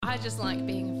I just like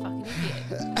being a fucking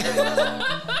idiot.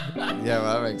 Yeah,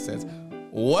 well, that makes sense.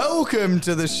 Welcome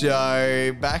to the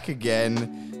show. Back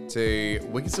again to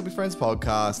We Can Still Be Friends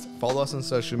podcast. Follow us on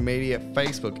social media,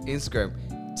 Facebook, Instagram,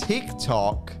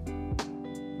 TikTok,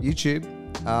 YouTube.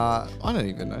 I don't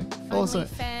even know. Follow us on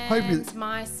OnlyFans,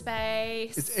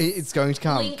 MySpace. It's going to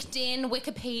come. LinkedIn,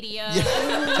 Wikipedia.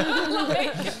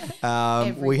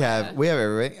 We have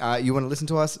everything. You want to listen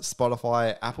to us?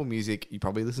 Spotify, Apple Music. You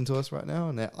probably listen to us right now.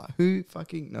 And who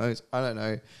fucking knows? I don't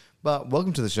know. But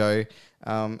welcome to the show.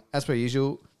 As per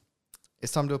usual,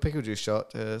 it's time to do a pickle juice shot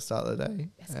to start the day.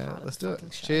 Let's do it.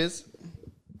 Show. Cheers.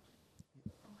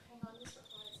 Oh, hang on, this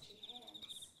requires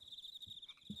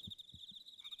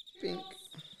 2 hands. Pink.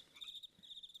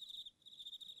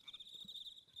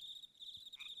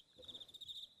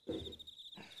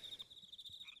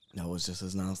 That was just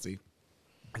as nasty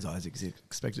as Isaac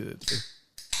expected it to be.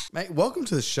 Mate, welcome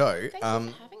to the show. Thank you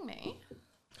for having me.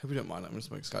 Hope you don't mind. I'm going to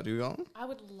smoke a cigar. Do you want one? I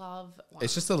would love one.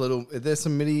 It's just a little... There's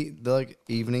some they're like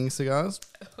evening cigars.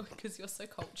 Because you're so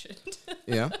cultured.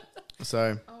 Yeah.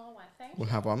 So Oh, I think. we'll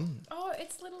have one. Oh,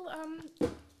 it's little,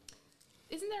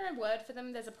 isn't there a word for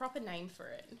them? There's a proper name for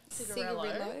it.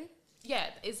 Cigarillo. Yeah,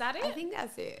 is that it? I think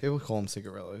that's it. People call them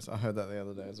cigarillos. I heard that the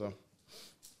other day as well.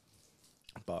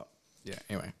 But, yeah,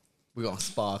 anyway. We got to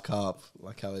spark up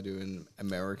like how they do in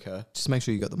America. Just make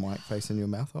sure you got the mic facing your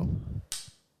mouth hole.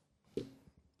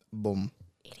 Boom.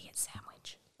 Idiot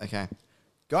sandwich. Okay.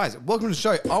 Guys, welcome to the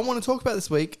show. I want to talk about this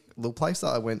week a little place that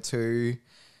I went to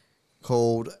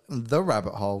called The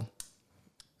Rabbit Hole.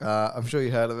 I'm sure you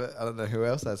heard of it. I don't know who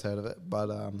else has heard of it, but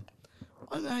I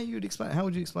don't know how you would explain. How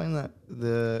would you explain that,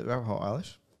 the Rabbit Hole,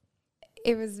 Eilish?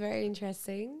 It was very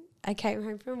interesting. I came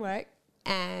home from work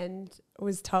and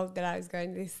was told that I was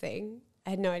going to this thing.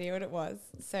 I had no idea what it was,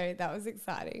 so that was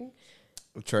exciting.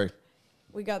 True.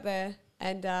 We got there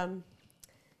and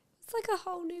it's like a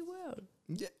whole new world.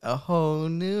 Yeah, a whole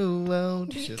new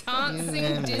world. You can't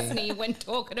sing Disney when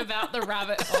talking about the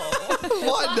rabbit hole.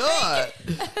 Why not?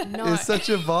 No. It's such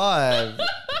a vibe.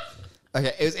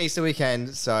 Okay, it was Easter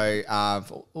weekend, so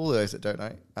for all those that don't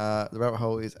know, the Rabbit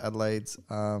Hole is Adelaide's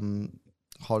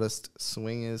hottest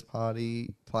swingers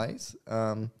party place.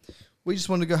 We just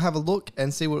wanted to go have a look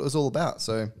and see what it was all about,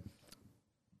 so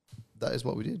that is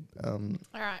what we did. All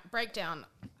right, breakdown.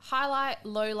 Highlight,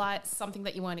 low light, something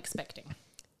that you weren't expecting.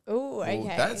 Oh, okay. Ooh,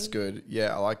 that's good.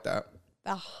 Yeah, I like that.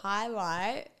 The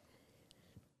highlight.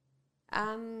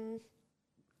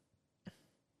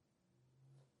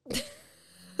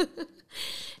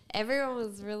 Everyone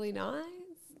was really nice.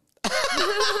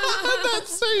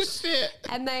 That's so shit.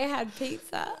 And they had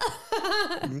pizza.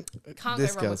 Can't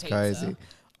This go wrong girl's with pizza. crazy.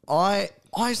 I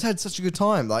just had such a good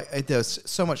time. Like there was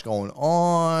so much going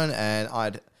on,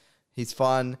 and he's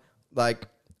fun. Like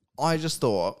I just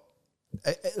thought,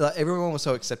 like everyone was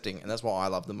so accepting, and that's what I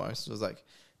love the most. It was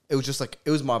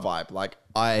my vibe. Like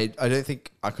I don't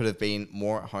think I could have been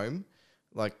more at home.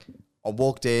 Like I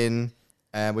walked in,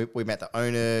 and we met the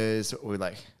owners. We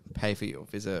like pay for your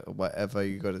visit or whatever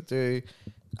you got to do,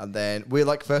 and then we're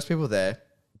like first people there,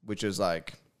 which is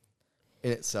like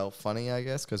in itself funny, I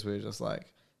guess, because we're just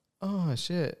like, oh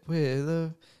shit,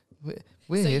 we're So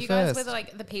here you guys first. were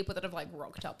like the people that have like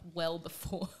rocked up well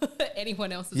before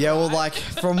anyone else. Yeah, well, arrived. like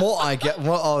from what I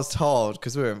was told,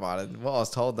 because we were invited. What I was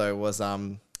told though was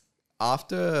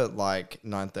after like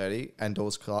 9:30 and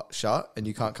doors shut and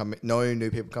you can't come in, no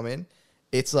new people come in.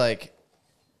 It's like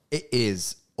it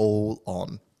is all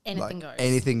on. Anything Like, goes.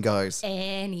 Anything goes.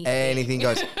 Anything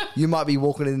Goes. You might be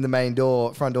walking in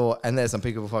the front door, and there's some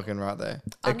people fucking right there.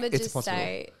 I'm going to It's just possible.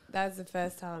 say that was the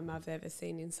first time I've ever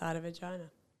seen inside a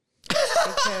vagina.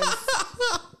 Because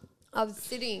I was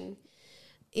sitting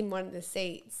in one of the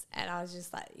seats and I was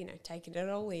just like, taking it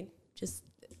all in, just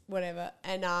whatever.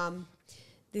 And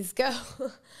this girl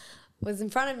was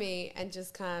in front of me and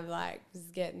just kind of like was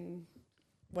getting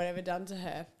whatever done to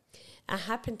her. I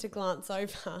happened to glance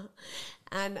over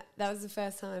and that was the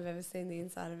first time I've ever seen the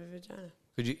inside of a vagina.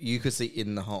 You could see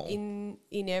in the hole. In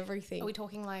everything. Are we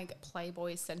talking like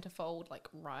Playboy centerfold, like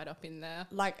right up in there?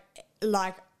 Like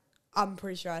I'm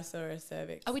pretty sure I saw a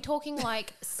cervix. Are we talking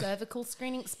like cervical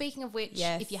screening? Speaking of which,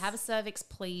 Yes. if you have a cervix,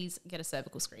 please get a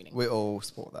cervical screening. We all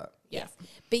support that. Yes.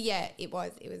 But yeah, it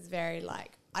was very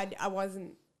like, I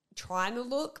wasn't trying to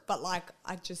look, but like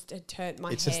I just had turned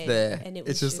my It's head. just there. And it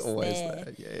was it's just always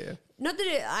there. Yeah. Not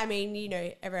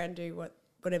that everyone do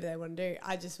whatever they want to do.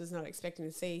 I just was not expecting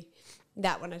to see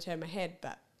that when I turned my head,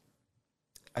 but.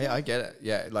 I get it.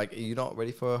 Yeah. Like, are you not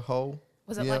ready for a hole?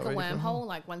 Was it You're like a not ready for wormhole?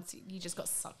 Like once you just got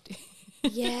sucked in?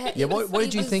 Yeah. Yeah, what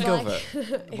did you think of it?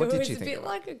 What did you It was a think bit of it?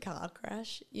 like a car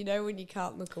crash, you know, when you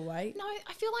can't look away. No,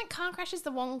 I feel like car crash is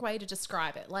the wrong way to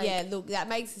describe it. Like, Yeah, look, that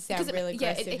makes it sound really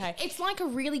aggressive. Hey? It's like a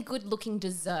really good looking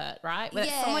dessert, right? Where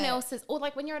someone else's, or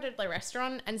like when you're at a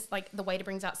restaurant and like the waiter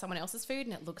brings out someone else's food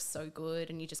and it looks so good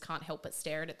and you just can't help but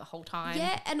stare at it the whole time.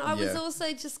 Yeah, and I was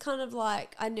also just kind of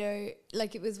like, I know,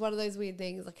 like it was one of those weird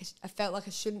things. Like I felt like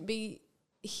I shouldn't be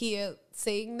here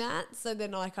seeing that, so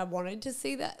then like I wanted to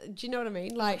see that. Do you know what I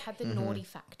mean? Like it had the naughty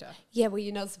factor. Yeah, well,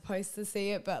 you're not supposed to see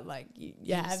it, but like you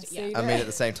have seen it. I mean, at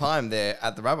the same time, they're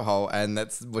at the rabbit hole, and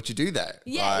that's what you do there.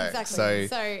 Yeah, right? exactly.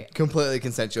 So completely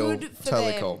consensual, good for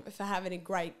totally them cool. for having a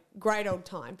great old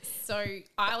time. So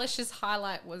Eilish's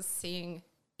highlight was seeing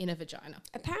in a vagina.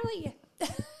 Apparently, yeah.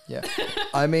 Yeah.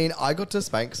 I mean, I got to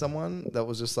spank someone that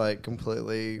was just like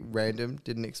completely random,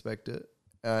 didn't expect it.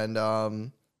 And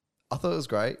I thought it was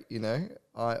great, you know.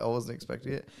 I wasn't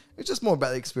expecting it. It's just more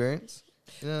about the experience.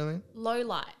 You know what I mean? Low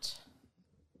light.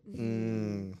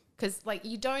 Because like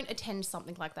you don't attend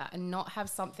something like that and not have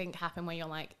something happen where you're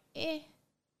like,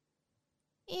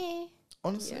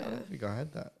 Honestly, I don't think I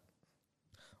had that.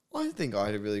 I think I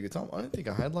had a really good time. I don't think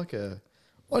I had like a...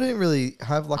 I didn't really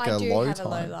have like I a do low have time. a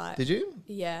low light. Did you?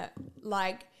 Yeah,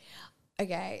 like,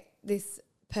 okay, this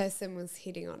person was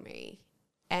hitting on me,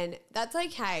 and that's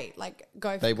okay. Like,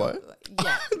 go for They were?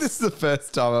 Yeah. This is the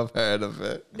first time I've heard of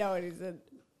it. No, it isn't.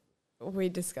 We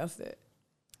discussed it.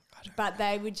 But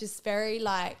they were just very,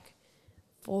 like,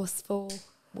 forceful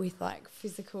with, like,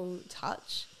 physical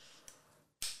touch.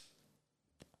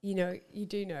 You know, you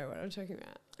do know what I'm talking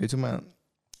about. You're talking about...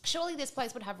 surely this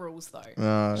place would have rules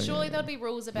though. Surely there'd be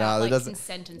rules about like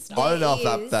consent and stuff. I don't know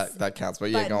There if that counts,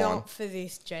 but yeah, But go not on. for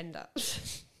this gender.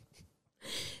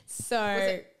 So, Was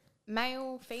it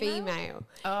male, female?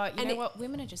 female. You know what?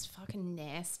 Women are just fucking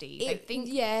nasty. They think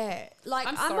yeah, like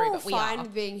I'm I'm sorry, all but we fine are.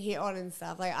 with being hit on and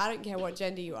stuff. Like I don't care what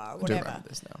gender you are, I do whatever. remember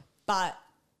this now. But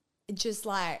just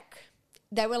like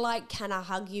they were like, "Can I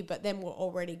hug you?" But then we're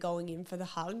already going in for the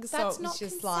hug, so that's it was not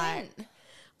just consent. like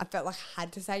I felt like I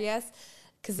had to say yes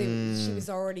because she was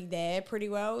already there pretty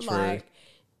well. True. Like,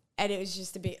 and it was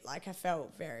just a bit like I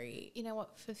felt very. You know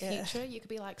what? For future, you could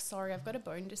be like, "Sorry, I've got a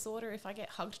bone disorder. If I get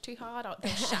hugged too hard, I'll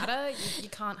shatter. You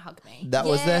can't hug me." That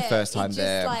was their Yeah, first it time just,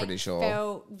 there, I'm like, pretty sure.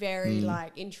 Felt very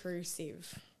like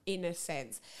intrusive in a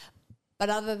sense, but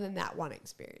other than that one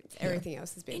experience, everything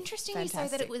else has been Interesting. fantastic. You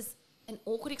say that it was an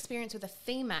awkward experience with a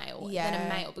female than Yeah. a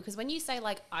male, because when you say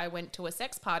like I went to a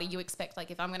sex party, you expect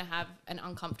like if I'm going to have an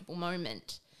uncomfortable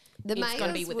moment, The it's going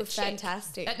to be males with were a chick.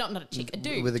 fantastic. Not a chick, a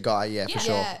dude. With a guy, yeah, for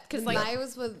sure. Yeah, 'Cause, the like-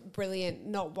 males were brilliant.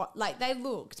 Not what like they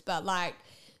looked, but like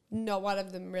not one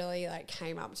of them really like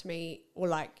came up to me or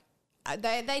like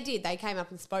they did. They came up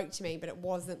and spoke to me, but it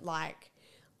wasn't like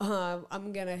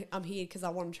I'm here because I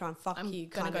want to try and fuck I'm you. going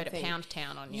to kind go of to thing. Pound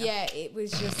Town on you. Yeah, it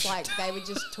was just like they were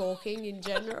just talking in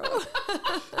general.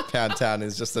 Pound town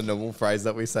is just a normal phrase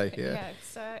that we say here. Yeah,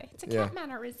 so it's a cat Yeah.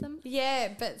 mannerism.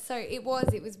 Yeah, but so it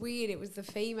was weird. It was the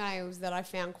females that I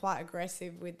found quite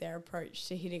aggressive with their approach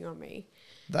to hitting on me.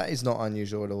 That is not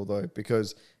unusual at all, though,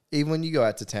 because even when you go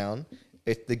out to town,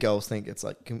 the girls think it's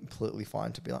like completely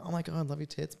fine to be like, "Oh my god, I love your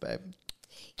tits, babe."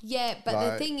 Yeah, but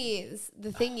Like-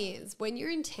 the thing is, when you're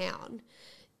in town,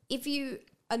 if you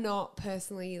are not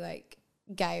personally like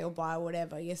gay or bi or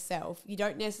whatever yourself, you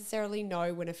don't necessarily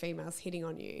know when a female's hitting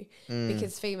on you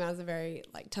because females are very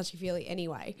like touchy feely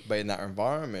anyway. But in that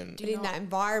environment, But in that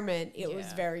environment, it was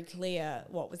Yeah. very clear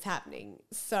what was happening.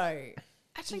 So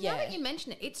Actually, now that you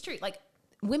mention it, it's true. Like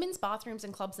women's bathrooms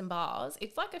and clubs and bars,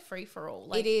 it's like a free for all.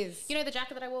 Like, It is. You know the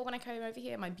jacket that I wore when I came over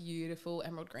here, my beautiful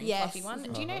emerald green Yes. fluffy one.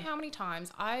 Do you know how many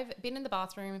times I've been in the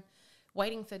bathroom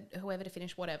waiting for whoever to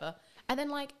finish whatever, and then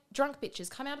like drunk bitches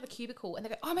come out of the cubicle and they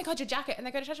go, "Oh my god, your jacket!" and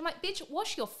they go to touch. I'm like, "Bitch,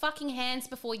 wash your fucking hands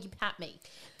before you pat me."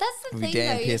 that's the We thing,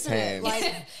 damn though, piss isn't it? hands.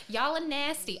 Like, Y'all are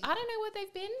nasty. I don't know what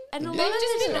they've been. And a They've lot of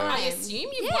just the been. I time- assume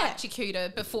you've Yeah. wiped your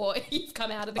cooter before you've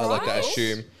come out of the I like to cubicle.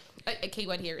 assume. A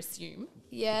keyword here, assume.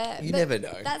 yeah, You but never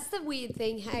know. That's the weird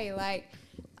thing. Hey, like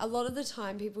a lot of the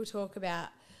time, people talk about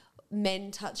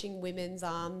men touching women's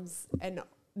arms and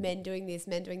men doing this,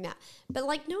 men doing that, but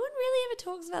like no one really ever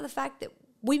talks about the fact that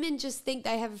women just think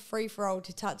they have a free for all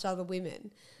to touch other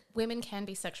women. Women can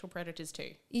be sexual predators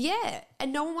too. Yeah,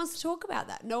 and no one wants to talk about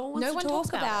that. No one wants No to one talk talks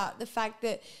about about the fact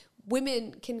that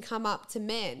women can come up to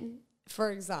men,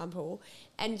 for example,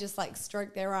 and just like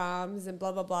stroke their arms and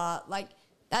blah blah blah. Like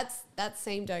that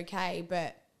seemed okay,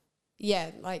 but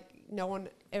yeah, like no one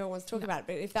ever wants to talk about it.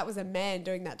 But if that was a man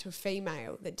doing that to a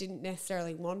female that didn't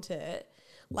necessarily want it,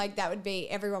 like that would be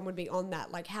everyone would be on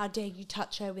that. Like, how dare you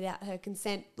touch her without her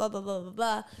consent? Blah blah blah blah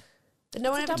blah. But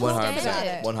no one It's ever a double talks about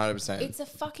standard. it. 100%. It's a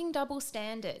fucking double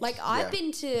standard. Like Yeah. I've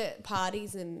been to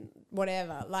parties and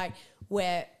whatever, like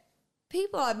where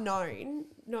people I've known,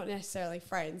 not necessarily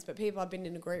friends, but people I've been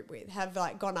in a group with have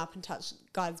like gone up and touched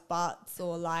guys' butts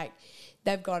or like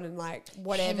they've gone and like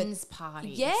whatever. Hens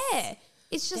parties. Yeah.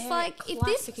 It's just They're like a if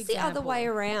this classic was the other example. way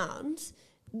around,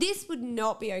 this would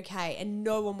not be okay and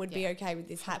no one would be okay with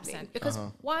this happening. Because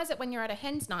why is it when you're at a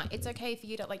hen's night, it's okay for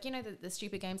you to, like, you know, the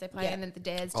stupid games they play Yeah. and then the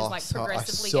dares just Oh, like so,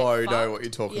 progressively I so get know fucked? what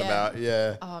you're talking Yeah. about.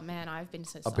 Yeah. Oh man, I've been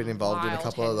to I've been involved in a wild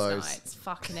couple of hen's those. nights.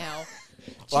 Fucking hell.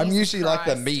 I'm Jesus usually like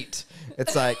the Christ. meat.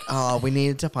 It's like, oh, we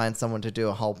needed to find someone to do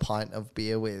a whole pint of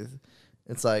beer with.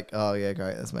 It's like, oh yeah,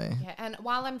 great, that's me. Yeah, and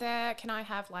while I'm there, can I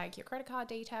have like your credit card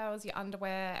details, your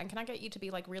underwear, and can I get you to be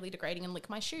like really degrading and lick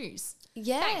my shoes?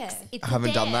 Yeah. Thanks. It's I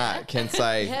haven't done there. that. Can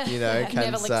say, you know, can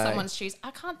Never lick say. someone's shoes.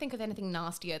 I can't think of anything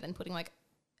nastier than putting like,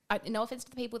 no offense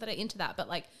to the people that are into that, but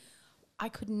like, I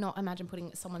could not imagine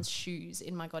putting someone's shoes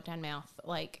in my goddamn mouth.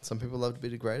 Like, Some people love to be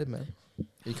degraded, man.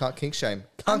 You can't kink shame.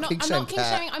 I'm Can't not, kink I'm shame, not kink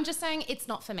cat. shaming. I'm just saying it's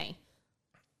not for me.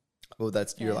 Well,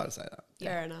 that's you're Yeah. allowed to say that.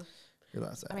 Fair enough. You're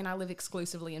allowed to say I mean, I live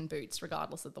exclusively in boots,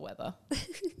 regardless of the weather.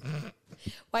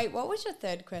 Wait, what was your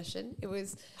third question? It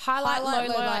was Highlight, low light,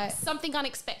 light. something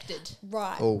unexpected.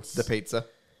 Right. Oh, the pizza.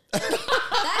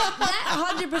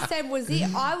 That 100% was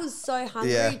it. I was so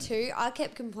hungry Yeah. too. I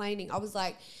kept complaining. I was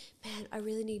like, man, I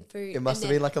really need food. It must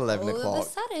And have been then like 11 all o'clock. of a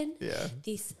sudden, Yeah.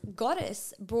 this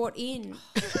goddess brought in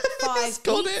 5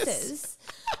 goddess. pizzas.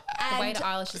 The way And to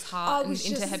Eilish's I heart and was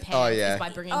into her just- pants Oh, yeah. is by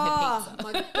bringing her oh pizza.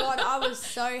 my God, I was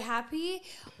so happy.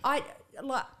 I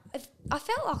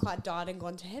felt like I died and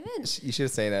gone to heaven. You should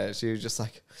have seen her. She was just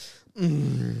like,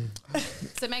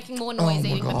 So making more noise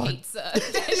eating God. the pizza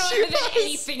than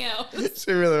anything else.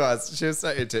 she really was. She was so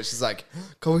into it. She's like,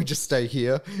 can we just stay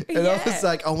here? And I was Yeah.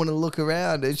 like, I want to look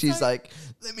around. And she's like,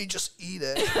 let me just eat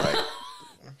it. Like,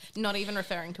 Not even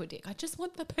referring to a dick. I just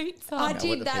want the pizza. I with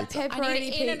did the that pizza. pepperoni I need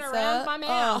it pizza. in and around my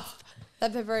mouth. Oh,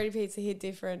 that pepperoni pizza hit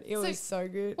different. It was so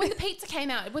good. When the pizza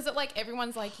came out, was it like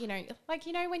everyone's like, you know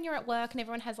when you're at work and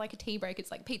everyone has like a tea break,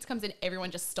 it's like pizza comes in, everyone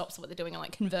just stops what they're doing and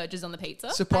like converges on the pizza?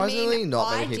 surprisingly, not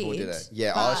I many people did it.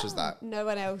 Yeah, but Eilish was that. No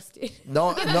one else did.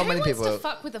 Not Yeah, but not who many wants people. to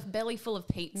fuck with a belly full of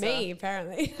pizza? Me,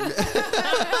 apparently.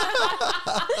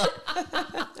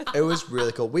 It was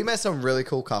really cool. We met some really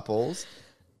cool couples.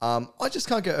 I just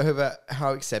can't get over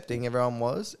how accepting everyone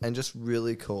was and just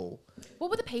really cool. What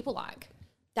were the people like?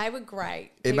 They were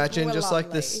great. People Imagine were just like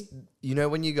lovely. this, you know,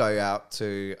 when you go out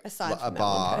to Aside a from that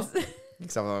bar. one person.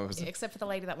 Someone was- Yeah, except for the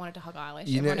lady that wanted to hug Eilish.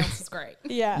 You know- Everyone else is great.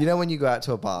 Yeah. You know when you go out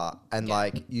to a bar and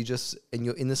like you just and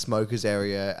you're in the smokers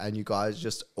area and you guys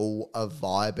just all are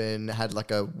vibing, had like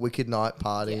a wicked night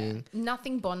partying.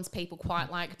 Nothing bonds people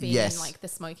quite like being Yes. in like the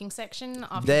smoking section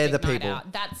after They're a big the night people.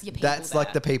 out. That's your people. That's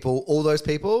like the people. All those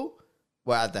people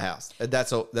were at the house. And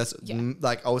that's all. That's Yeah.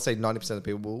 like I would say 90% of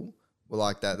people were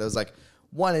like that. There was like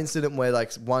one incident where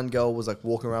like one girl was like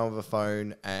walking around with a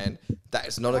phone and that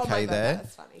is not Oh my okay God, there.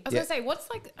 That's funny. I was Yeah. gonna say, what's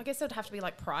like? I guess it would have to be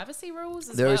like privacy rules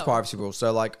as There well. is privacy rules.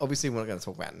 So like obviously we're not going to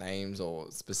talk about names or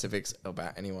specifics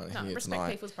about anyone No, here respect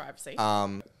tonight. people's privacy.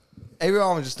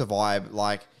 Everyone was just a vibe.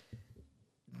 Like,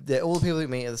 they're all the people we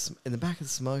meet in the back of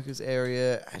the smokers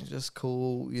area and just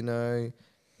cool, you know.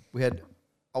 We had,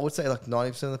 I would say, like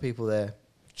 90% of the people there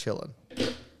chilling.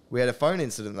 We had a phone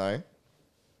incident though.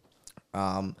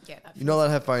 Yeah, that You're not allowed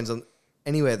to have phones on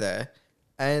anywhere there,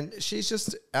 and she's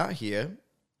just out here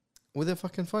with her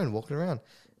fucking phone walking around.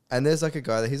 And there's like a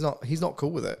guy that he's not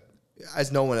cool with it,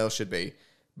 as no one else should be,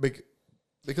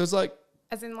 because like.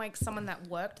 As in, like someone that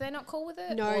worked, they're not cool with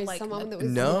it. No, or like someone that was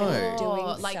No. in the middle of doing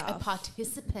Oh, like a stuff.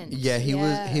 participant. Yeah, he was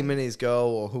Yeah. him and his girl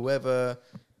or whoever.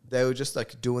 They were just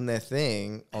like doing their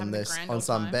thing on Having a this grand on old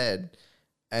some time. bed,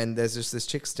 and there's just this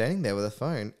chick standing there with a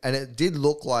phone, and it did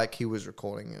look like he was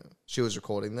recording it. She was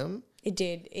recording them. It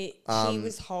did. She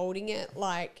was holding it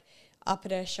like up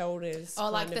at her shoulders. Oh,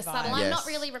 like kind the of subtle. vibe. I'm Yes. not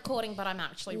really recording, but I'm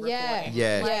actually Yeah. recording.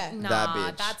 Yeah, Like, Yeah. nah, that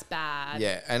bitch. that's bad.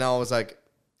 Yeah, and I was like,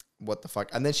 "What the fuck?"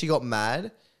 And then she got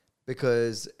mad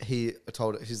because he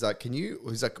told her, he's like, "Can you?"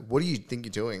 He's like, "What do you think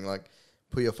you're doing? Like,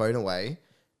 put your phone away.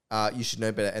 You should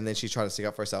know better." And then she's trying to stick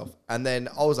up for herself. And then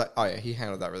I was like, "Oh yeah, he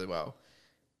handled that really well."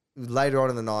 Later on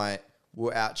in the night,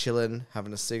 we're out chilling,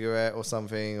 having a cigarette or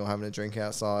something, or having a drink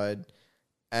outside,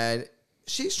 and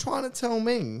she's trying to tell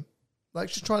me, like,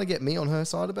 she's trying to get me on her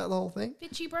side about the whole thing.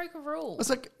 Bitch, you broke a rule. I was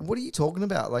like, "What are you talking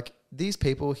about? Like, these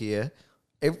people here,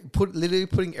 literally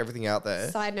putting everything out there."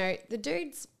 Side note: the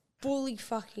dude's fully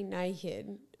fucking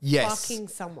naked Yes. fucking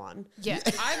someone. Yeah,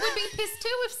 I would be pissed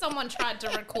too if someone tried to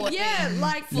record Yeah, me.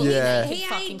 like Yeah. he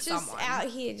Fucking ain't just someone. out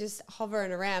here just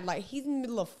hovering around. Like he's in the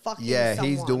middle of fucking Yeah,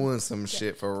 someone. he's doing some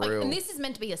shit for Like, real. and this is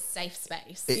meant to be a safe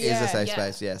space. It is Yeah. a safe Yeah.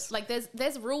 space, yes. Like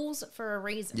there's rules for a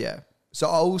reason. Yeah. So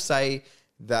I will say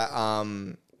that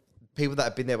people that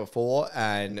have been there before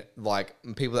and like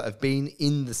people that have been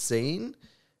in the scene,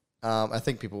 I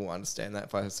think people will understand that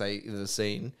if I say the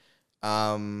scene,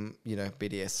 you know,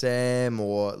 BDSM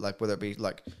or like whether it be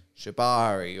like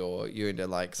shibari or you're into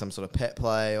like some sort of pet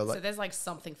play or like So there's like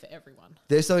something for everyone.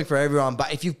 there's something for everyone.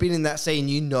 But if you've been in that scene,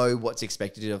 you know what's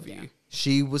expected of you. Yeah.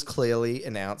 She was clearly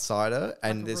an outsider,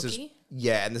 and a this is rookie?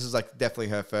 and this is like definitely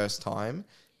her first time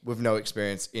with no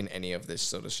experience in any of this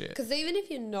sort of shit. Because even if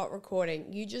you're not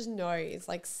recording, you just know it's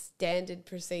like standard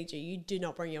procedure. You do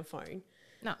not bring your phone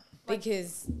No.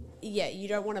 because you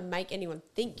don't want to make anyone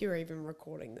think you're even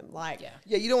recording them. Like, Yeah.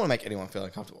 Yeah, you don't want to make anyone feel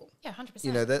uncomfortable. Yeah, 100%.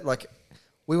 You know that like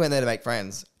we went there to make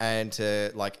friends and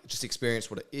to like just experience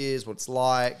what it is, what it's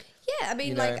like. yeah, I mean,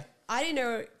 You like know. I didn't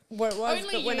know what it was,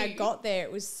 Only but when I you. got there,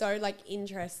 it was so like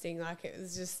interesting. Like it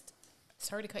was just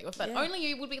Sorry to cut you off, but Yeah. only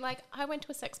you would be like, I went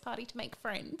to a sex party to make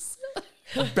friends.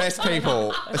 Best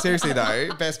people. Seriously though,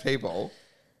 best people.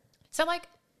 So like,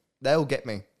 They'll get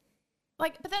me.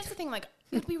 but that's the thing, like,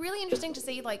 it'd be really interesting to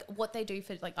see, like, what they do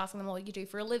for, like, asking them what you do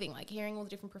for a living, like, hearing all the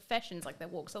different professions, like, their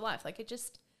walks of life. Like, it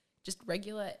just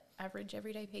regular, average,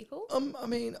 everyday people. I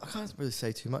mean, I can't really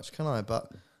say too much, can I?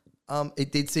 But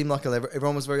it did seem like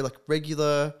everyone was very like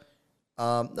regular.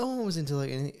 No one was into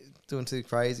like doing too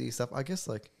crazy stuff. I guess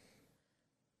like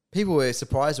people were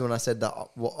surprised when I said that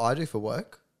what I do for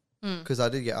work because I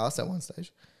did get asked at one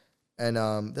stage, and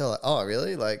they're like, "Oh,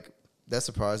 really? Like that's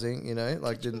surprising, you know?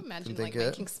 Like Can you didn't imagine, think like, it."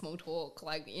 making small talk,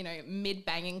 like, you know,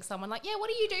 mid-banging someone, like, yeah, what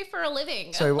do you do for a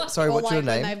living? Sorry, sorry, or what's like your when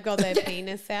name? they've got their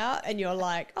penis out, and you're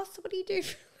like, oh, so what do you do?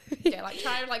 Yeah, like,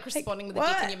 try, like, responding with a dick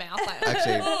what? in your mouth. Like,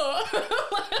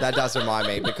 Actually, that does remind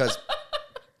me because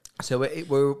so we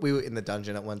were in the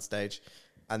dungeon at one stage,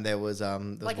 and there was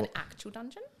like an actual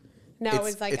dungeon? No, it It's-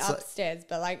 was like it's like- upstairs,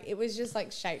 but like it was just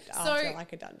like shaped after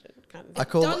like a dungeon kind of I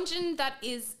thing. call it, Dungeon that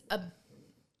is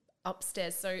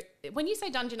upstairs. So when you say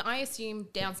dungeon, I assume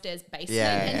downstairs basement.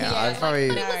 Yeah, and yeah, you're I like, was probably-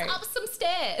 but it No. was up some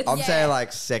stairs. I'm Yeah. saying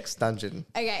like sex dungeon.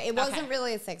 Okay, it wasn't Okay.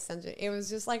 really a sex dungeon. It was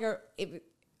just like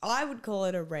I would call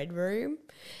it a red room,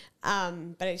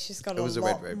 but it's just got It was a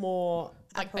red lot room. more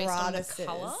Like, based on the apparatuses.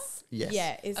 colour? Yes.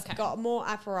 Yeah, it's Okay. got more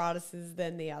apparatuses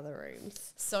than the other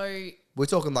rooms. So We're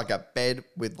talking like a bed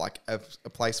with like a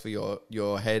place for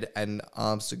your head and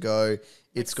arms to go.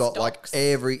 It's got stocks.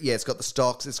 like it's got the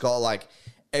stocks. It's got like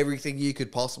everything you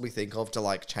could possibly think of to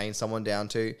like chain someone down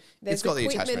to. There's It's got the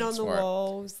equipment on attachments the for it.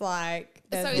 walls, like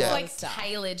there's so a it's lot like of stuff.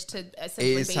 tailored to It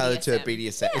essentially is tailored to a BDSM.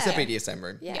 BDSM. It's a Yeah. BDSM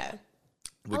room. Yeah,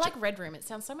 I like red room. It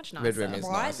sounds so much nicer. Red room is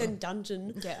right. nicer. Then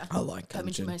dungeon. Yeah. I like Come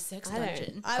into dungeon. my sex I don't.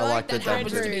 dungeon. I like like the that dungeon. red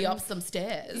Happens to be room. up some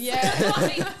stairs.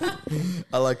 Yeah.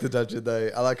 I like the dungeon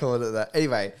though. I like calling it that.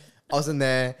 Anyway, I was in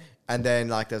there, and then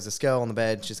like there was this girl on the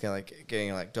bed. She's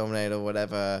getting like dominated or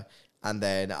whatever. And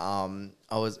then I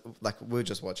was like, we were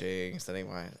just watching, standing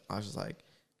by. I was just like,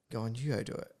 "Go on, you go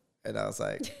do it." And I was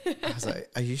like,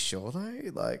 "Are you sure though?"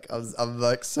 Like I'm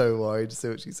like so worried to see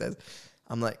what she says.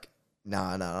 I'm like, no,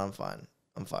 I'm fine.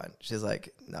 She's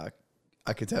like, no,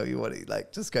 I can tell you what he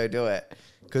like. Just go do it.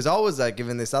 Because I was like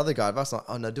giving this other guy advice, like,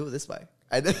 oh no, do it this way.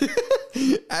 And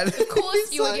Of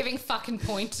course, you were giving fucking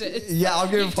pointers. Yeah,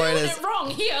 I'm giving You're doing pointers. it wrong.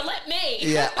 Here, let me.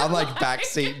 Yeah, I'm like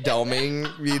backseat doming,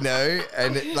 you know,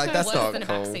 and like that's Worse not than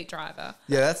cool. a backseat driver.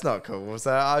 Yeah, that's not cool.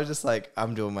 So I was just like,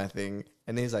 I'm doing my thing,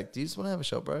 and he's like, "Do you just want to have a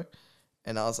shot, bro?"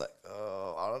 And I was like,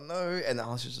 "Oh, I don't know." And I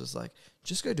was just like,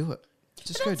 "Just go do it.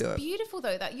 Just But go that's do it." beautiful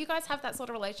though that you guys have that sort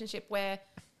of relationship where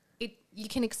you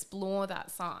can explore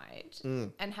that side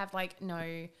Mm. and have like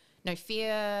no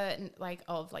fear like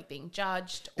of like being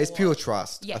judged. It's or- pure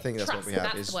trust. Yeah, I think that's what trust. we have.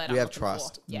 That's Is the word we I'm have looking for.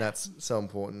 trust. Yeah. And that's so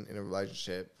important in a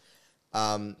relationship.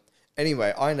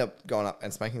 Anyway, I ended up going up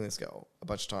and spanking this girl a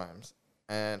bunch of times,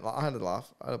 and like, I had a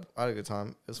laugh. I had a good time.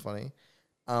 It was funny.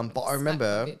 But I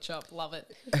remember Bitch up, love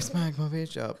it. I smacked my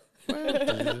bitch up.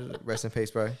 Rest in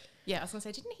peace, bro. Yeah, I was gonna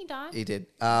say, didn't he die? He did.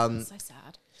 So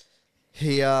sad.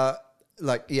 He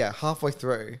halfway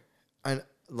through, and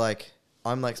like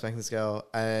I'm like spanking this girl,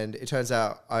 and it turns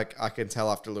out I can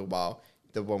tell after a little while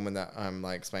the woman that I'm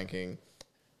like spanking,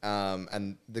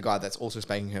 and the guy that's also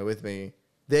spanking her with me,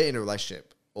 they're in a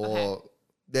relationship or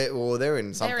they're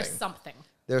in something.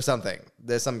 There is something.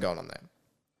 There's something going on there,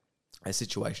 a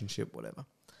situationship, whatever.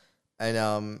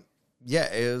 And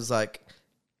it was like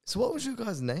so what was your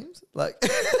guys' names? Like,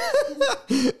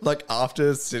 like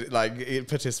after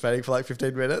participating for like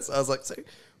 15 minutes, I was like, so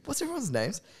what's everyone's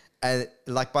names? And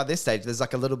like by this stage, there's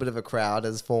like a little bit of a crowd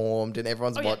has formed and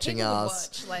everyone's watching people would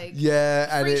us. watch, like,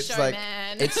 and free it's show, like,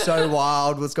 man. it's so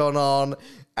wild what's going on.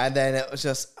 And then it was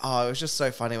just so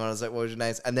funny when I was like, what was your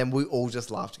names? And then we all just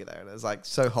laughed together. And it was like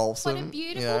so wholesome. What a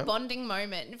beautiful bonding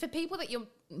moment for people that you're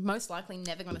most likely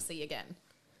never going to see again.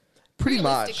 Pretty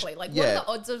much. Realistically, like, what are the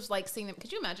odds of like seeing them?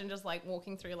 Could you imagine just like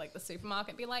walking through like the supermarket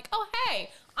and be like, oh, hey,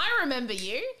 I remember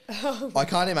you. I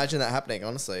can't imagine that happening,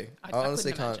 honestly. I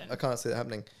honestly couldn't can't. imagine. I can't see that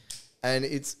happening. And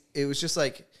it was just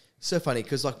like so funny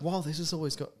because like while this is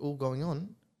always all going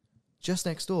on, just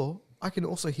next door, I can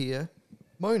also hear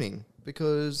moaning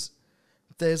because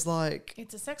there's like...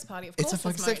 It's a sex party, of course. It's a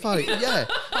fucking sex party, yeah.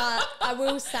 But I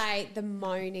will say the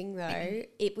moaning though,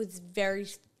 it was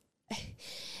just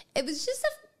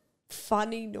a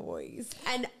funny noise.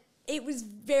 And it was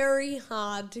very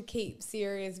hard to keep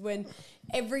serious when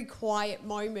every quiet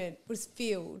moment was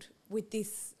filled with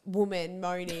this woman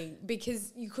moaning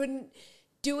because you couldn't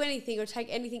do anything or take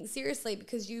anything seriously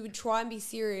because you would try and be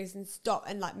serious and stop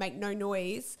and like make no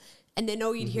noise. And then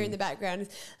all you'd hear in the background is,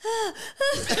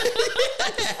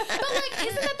 But like,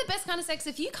 isn't that the best kind of sex?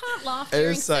 If you can't laugh during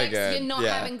was so sex, good. you're not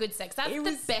Yeah. having good sex. That's It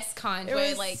the was- best kind. it Where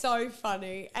was like, so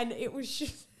funny. And it was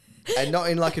just... And not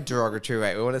in like a derogatory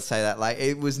way. We want to say that. Like,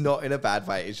 it was not in a bad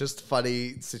way. It's just a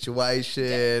funny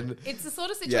situation. it's the sort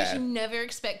of situation you never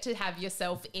expect to have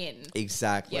yourself in.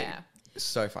 Exactly. Yeah.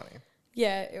 So funny.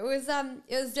 Yeah, it was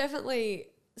definitely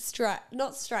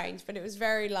not strange, but it was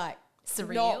very like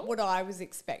Surreal? not what I was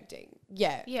expecting.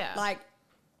 Yeah. Yeah. Like,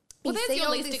 Well, you there's see your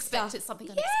all least this expected, stuff- something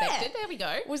Yeah. unexpected. There we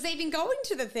go. Was even going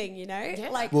to the thing, you know? Yeah.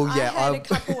 Like, Well, I yeah, had a I'm-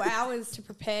 couple hours to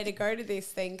prepare to go to this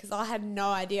thing because I had no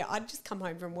idea. I'd just come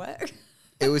home from work.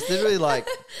 It was literally like,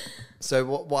 so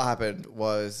what happened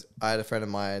was I had a friend of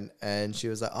mine and she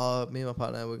was like, oh, me and my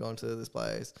partner, we're going to this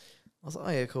place. I was like,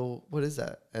 oh yeah, cool. What is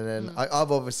that? And then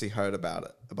I've obviously heard about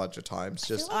it a bunch of times.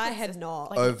 feel Just like I it's had just not.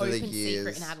 like over an the open secret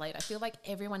years. in Adelaide. I feel like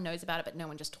everyone knows about it, but no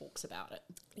one just talks about it.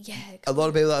 Yeah. a lot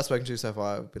of people that I've spoken to so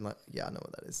far have been like, yeah, I know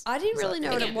what that is. I didn't really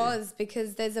know what it Yeah. was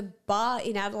because there's a bar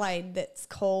in Adelaide that's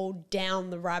called Down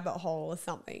the Rabbit Hole or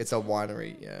something. It's a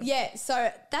winery, yeah. Yeah,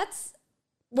 so that's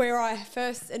where I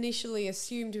first initially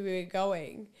assumed we were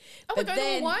going. Oh, we're going to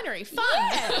a winery. Fun.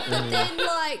 Yeah, but then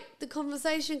like the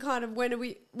conversation kind of went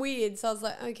weird, so I was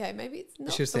like, okay, maybe it's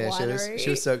not She was the there. winery. She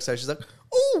was so excited. She's like,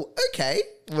 "Oh, okay."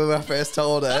 When I first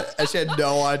told her, and she had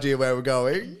no idea where we're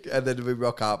going, and then we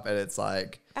rock up, and it's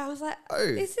like, I was like, Oh,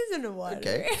 this isn't a winery.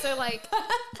 okay. So, like,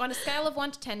 on a scale of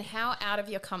 1 to 10, how out of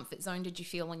your comfort zone did you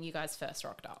feel when you guys first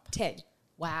rocked up? 10.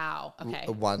 Wow. Okay.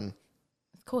 a one.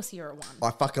 Of course you're a 1.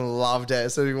 I fucking loved it.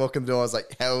 As soon as we walked in the door, I was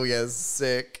like, "Hell yeah,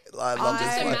 sick!" I love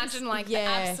Just this place. imagine like the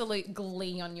Yeah. absolute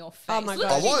glee on your face. Oh my Look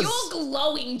God. at you, I was. you're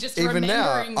glowing just Even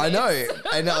now, remembering I know. this.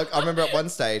 And I remember at one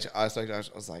stage, I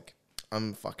was like,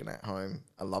 "I'm fucking at home.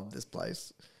 I love this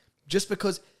place," just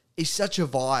because it's such a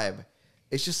vibe.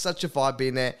 It's just such a vibe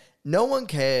being there. No one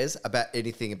cares about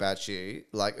anything about you,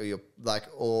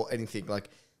 or anything. Like,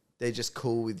 they're just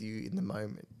cool with you in the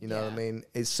moment. You know what I Yeah. mean?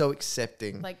 It's so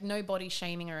accepting. Like no body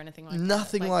shaming or anything like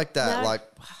Nothing that. like that. No. Like,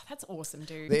 Wow, that's awesome,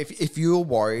 dude. if you're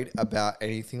worried about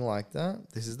anything like that,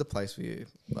 this is the place for you.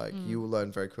 Like, you will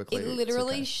learn very quickly. It it's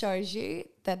literally okay. shows you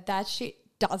that shit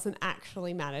doesn't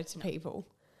actually matter to people.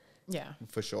 Yeah.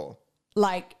 For sure.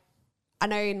 Like, I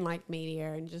know in like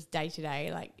media and just day to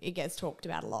day, like it gets talked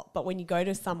about a lot. But when you go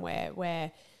to somewhere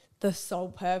where the sole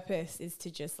purpose is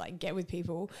to just like get with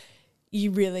people, you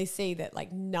really see that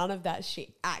like none of that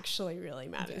shit actually really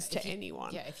matters to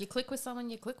anyone. Yeah, if you click with someone,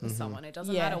 you click with someone. It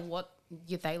doesn't Yeah. matter what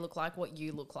they look like, what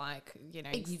you look like. You know,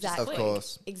 you just Exactly. Of click.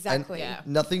 course. Exactly. Yeah.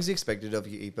 Nothing's expected of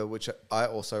you either, which I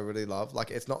also really love.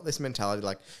 Like, it's not this mentality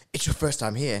like, it's your first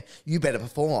time here, you better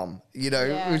perform, you know,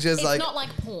 Yeah. which is It's like, not like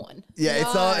porn. yeah,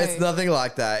 it's No. nothing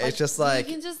like that. It's just like,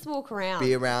 you can just walk around.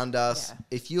 be around us. Yeah.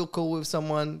 If you're cool with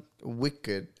someone,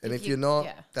 wicked. And if you're not,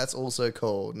 that's also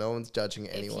cool. No one's judging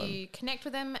anyone. If you connect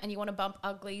with them and you want to bump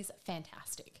uglies,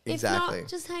 fantastic. Exactly. If not,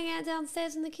 just hang out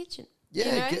downstairs in the kitchen.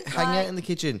 Yeah, you know? hang out Like, in the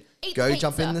kitchen. Eat Go pizza.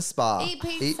 jump in the spa. Eat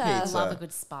pizza. Love a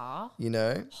good spa. You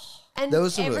know? And There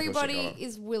was some really cool shit everybody going on.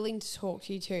 is willing to talk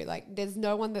to you too. Like, there's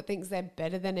no one that thinks they're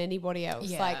better than anybody else.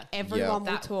 Yeah. Like, everyone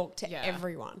will That- talk to yeah.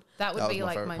 everyone. That would That was be my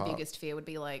like favourite my part. biggest fear would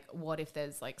be like, what if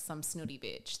there's like some snooty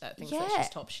bitch that thinks that Yeah. she's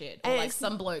top shit? Or And like it's-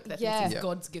 some bloke that yeah. thinks Yeah. he's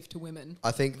God's gift to women.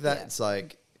 I think that's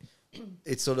like,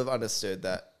 it's sort of understood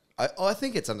that, I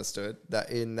think it's understood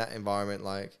that in that environment,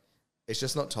 like, it's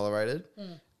just not tolerated.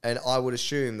 And I would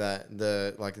assume that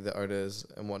the owners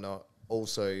and whatnot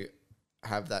also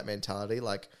have that mentality.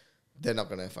 Like, they're not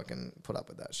gonna fucking put up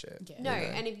with that shit. Yeah. No, you know?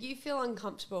 and if you feel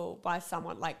uncomfortable by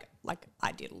someone, like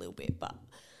I did a little bit, but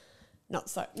not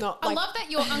so. Not I like love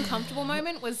that your uncomfortable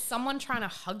moment was someone trying to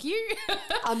hug you.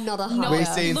 I'm not a Not hugger. We've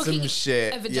seen looking some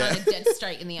shit. a vagina dead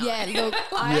straight in the eye. Yeah, look,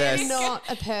 I Yes. am not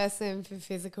a person for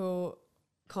physical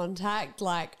contact,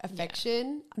 like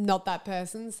affection. I'm not that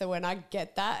person. So when I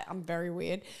get that, I'm very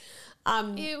weird.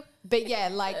 Ew. But yeah,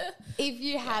 like if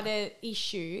you had an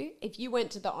issue, if you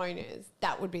went to the owners,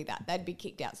 that would be that. They'd be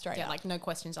kicked out straight Yeah, up. like no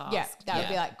questions asked. Yeah, that would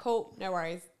be like, cool, no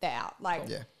worries, they're out. Like,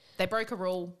 Yeah. They broke a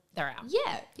rule, they're out.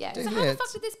 yeah. So Yeah, how the it's-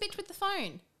 fuck did this bitch with the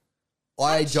phone?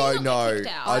 I did she not don't get know. kicked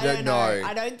out? I don't know.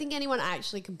 I don't think anyone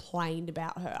actually complained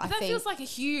about her. I That think feels like a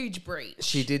huge breach.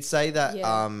 She did say that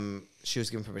Yeah. she was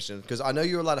given permission because I know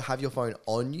you're allowed to have your phone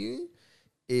on you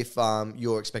if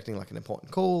you're expecting like an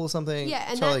important call or something. Yeah,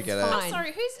 and totally that's get it. fine.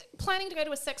 Sorry, who's planning to go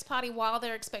to a sex party while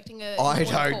they're expecting a... I important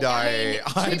don't call? know.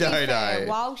 to I be don't fair, know.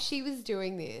 while she was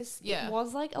doing this, Yeah. it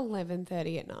was like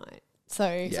 11:30 at night. So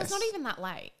So Yes. it's not even that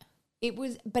late. it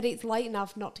was, but it's late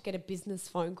enough not to get a business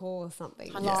phone call or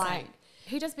something. 100%. Like,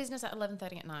 Who does business at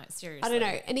 11:30 at night? Seriously. I don't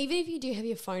know. And even if you do have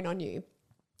your phone on you,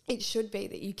 it should be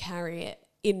that you carry it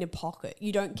in your pocket.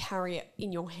 You don't carry it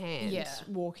in your hand Yeah.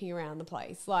 walking around the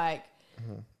place. Like,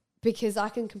 because I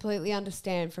can completely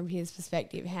understand from his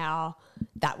perspective how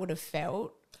that would have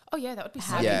felt Oh yeah, that would be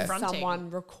so having Yeah. confronting.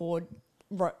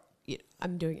 someone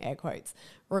I'm doing air quotes,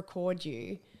 record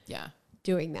you Yeah.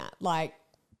 doing that. Like,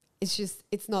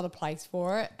 it's not a place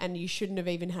for it, and you shouldn't have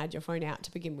even had your phone out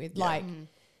to begin with. Like,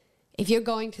 if you're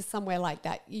going to somewhere like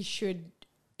that, you should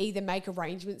either make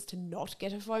arrangements to not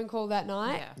get a phone call that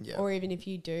night, Yeah. or even if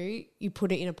you do, you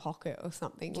put it in a pocket or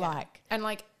something. Yeah. Like, And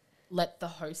like let the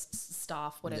hosts,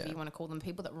 staff, whatever Yeah. you want to call them,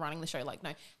 people that are running the show, like,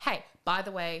 no, hey, by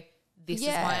the way, this is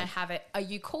Yeah. why I have it. Are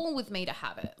you cool with me to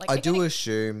have it? Like, I they're do gonna-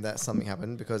 assume that something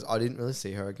happened because I didn't really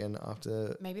see her again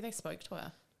after. maybe they spoke to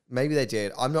her. Maybe they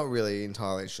did. I'm not really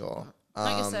entirely sure.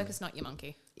 Not your circus, not your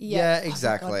monkey. Yeah, Oh my God,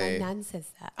 exactly. my nan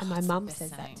says that, and Oh, my it's the mum best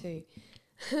says that saying.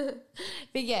 too.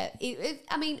 But yeah,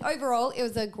 I mean, overall, it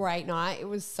was a great night. It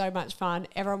was so much fun.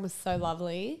 Everyone was so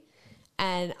lovely,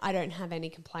 and I don't have any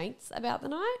complaints about the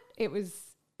night. It was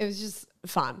just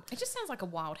fun. It just sounds like a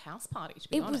wild house party, to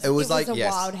be honest. It was like, a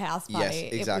yes. wild house party.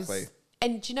 Yes, exactly.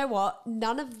 And do you know what?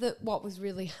 None of what was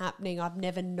really happening I've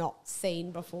never not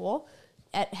seen before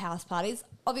at house parties.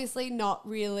 Obviously, not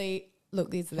really. Look,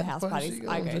 these are the house parties parties you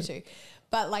I go go to? to,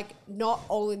 but like not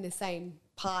all in the same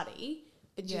party,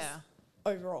 but just Yeah.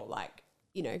 overall, like,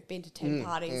 you know, been to 10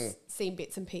 parties, seen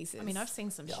bits and pieces. I mean, I've seen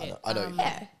some Yeah, shit. I know.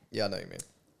 yeah. Yeah, I know what you mean.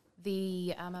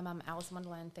 The Alice in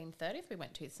Wonderland themed 30th we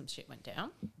went to, some shit went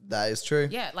down. That is true.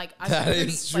 Yeah, like That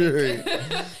is true.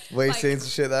 We like- seen some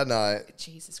shit that night.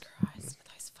 Jesus Christ,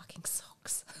 those fucking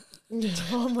socks.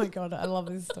 Oh my God, I love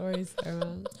this story so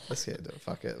much. Let's get into it.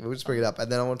 Fuck it. We'll just bring it up.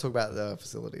 And then I want to talk about the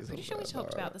facilities. Pretty sure we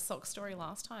talked about the sock story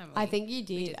last time. I think you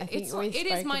did. I think It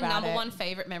is spoke my about number it. one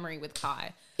favorite memory with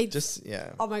Kai. It's, Just,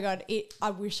 yeah. oh my God,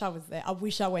 I wish I was there. I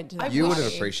wish I went to that. You would have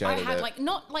party. I appreciated had it. like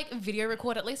not like a video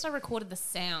record. At least I recorded the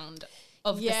sound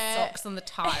of Yeah. the socks on the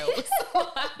tiles,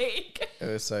 like, It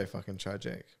was so fucking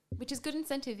tragic. which is good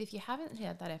incentive. If you haven't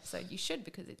heard that episode, you should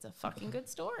because it's a fucking good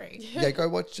story. Yeah, go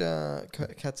watch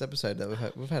Kat's episode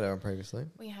that we've had her on previously.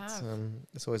 We have.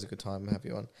 It's always a good time to have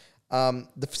you on.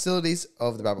 The facilities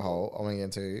of the rabbit hole I want to get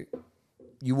into.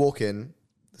 You walk in.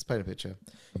 Let's paint a picture.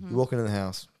 You walk into the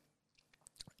house.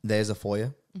 There's a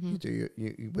foyer. You do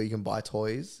where you can buy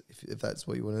toys if that's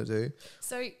what you want to do.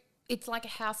 So it's like a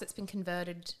house that's been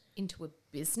converted into a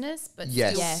business, but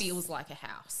Yes. still Yes. feels like a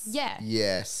house. Yeah.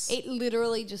 Yes, It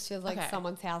literally just feels like Okay.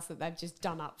 someone's house that they've just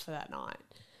done up for that night.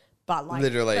 But like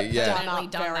Literally, but yeah. done Definitely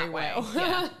up done very that way. well.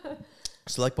 Yeah.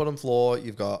 So like bottom floor,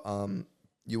 you've got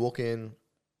you walk in.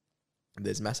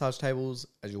 There's massage tables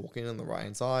as you walk in on the right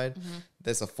hand side.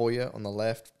 There's a foyer on the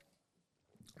left.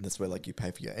 That's where like you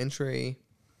pay for your entry.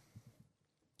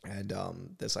 And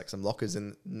there's like some lockers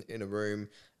in a room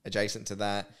adjacent to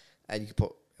that, and you can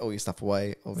put all your stuff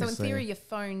away. So Obviously, in theory, your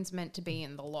phone's meant to be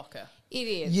in the locker. It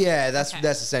is. yeah, that's Okay.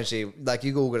 that's essentially like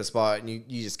you all get a spot and you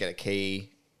just get a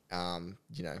key.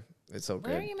 You know, it's all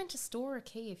Where are good. you meant to store a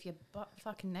key if you're butt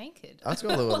fucking naked? I've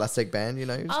got a little elastic band, you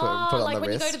know, you just put it on like the when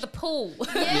wrist. you go to the pool.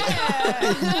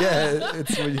 Yeah,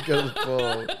 it's when you go to the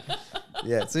pool.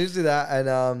 Yeah, so you just do that,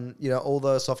 and you know, all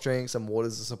the soft drinks and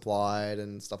waters are supplied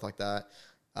and stuff like that.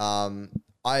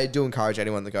 I do encourage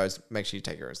anyone that goes, make sure you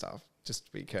take your own stuff.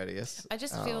 Just be courteous. I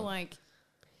just feel like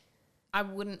I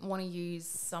wouldn't want to use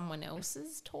someone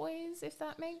else's toys, if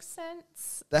that makes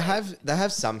sense. They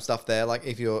have some stuff there, like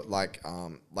if you're like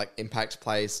impact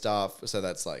play stuff. So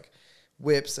that's like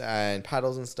whips and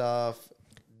paddles and stuff.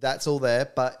 that's all there,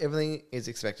 but everything is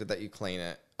expected that you clean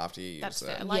it after you use That's it.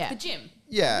 fair. Like Yeah. the gym.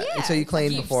 Yeah. And so you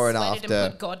clean You've before and sweated after.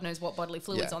 and put God knows what bodily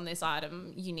fluids Yeah. on this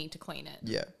item. You need to clean it.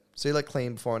 Yeah. So you like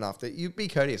clean before and after. You be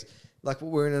courteous. Like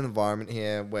we're in an environment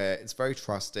here where it's very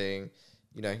trusting.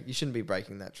 You know, you shouldn't be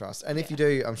breaking that trust. And if you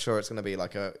do, I'm sure it's going to be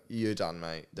like you're done,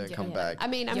 mate. Don't come back. I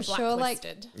mean, I'm You're sure like,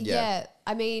 blacklisted. yeah.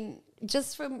 I mean,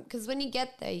 just because when you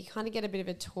get there, you kind of get a bit of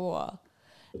a tour.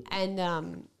 And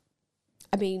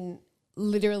I mean,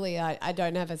 literally, I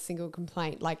don't have a single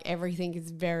complaint. Like everything is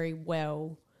very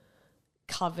well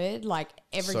covered. Like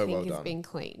everything well has done. been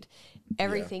cleaned.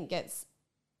 Everything gets,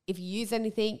 if you use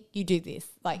anything, you do this.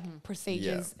 Like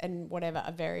procedures and whatever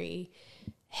are very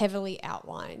heavily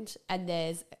outlined. And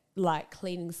there's like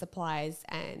cleaning supplies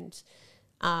and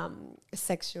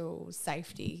sexual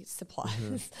safety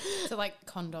supplies. So like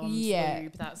condoms, Yeah.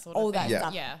 lube, that sort of All thing. that Yeah.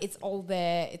 stuff. Yeah. It's all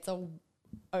there. It's all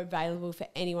available for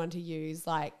anyone to use.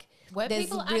 Like, Were there's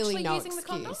people really actually no using the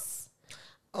excuse.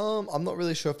 condoms? I'm not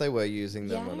really sure if they were using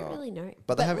Yeah, them I or don't not. really know.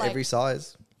 But they have like, every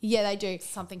size. Yeah, they do.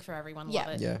 Something for everyone. Yeah.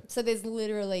 Love it. Yeah. So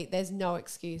there's no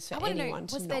excuse for I want to know, anyone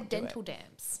to was not there do dental it.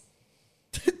 dams?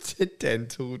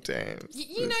 Dental dams.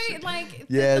 You know, like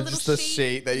Yeah, the just little the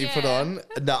sheet that you put Yeah. on.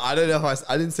 No, I don't know if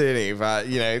I didn't see any, but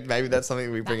you know, maybe that's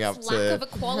something we bring That's up lack to. of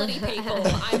equality, people.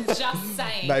 I'm just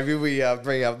saying. Maybe we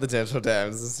bring up the dental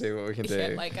dams and see what we can do. Yeah,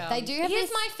 like, They do have here's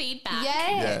this- my feedback.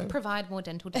 Yeah. Provide more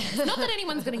dental dams. Not that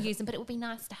anyone's going to use them, but it would be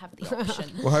nice to have the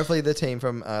option. Well, hopefully the team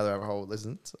from the Rabbit Hole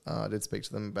listens. I did speak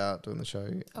to them about doing the show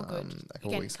Oh, good. a couple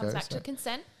Again, weeks comes ago. back to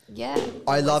consent. Yeah.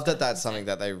 I love that that's something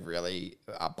that they really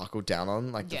buckled down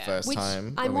on, like the Yeah. first Which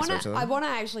time I when we spoke to them. want to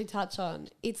actually touch on.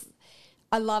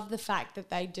 I love the fact that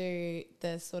they do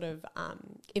the sort of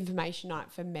information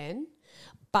night for men.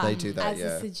 But They do that, as yeah.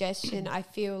 a suggestion, I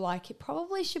feel like it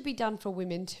probably should be done for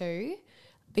women too.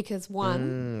 Because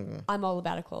one, I'm all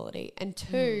about equality. And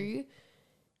two,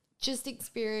 just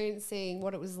experiencing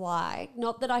what it was like.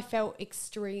 Not that I felt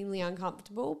extremely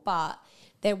uncomfortable, but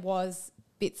there was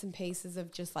bits and pieces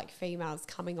of just like females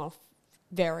coming off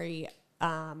very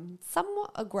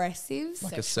somewhat aggressive.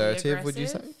 Like Sexually assertive, would you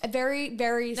say? aggressive? A very,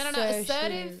 very No.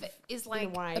 Assertive is like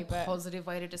in a way, a but- positive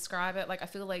way to describe it. Like I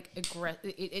feel like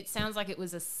it sounds like it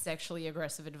was a sexually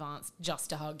aggressive advance just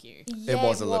to hug you. Yeah,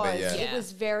 was a little bit, yeah. It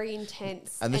was very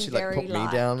intense. And then she like very, put me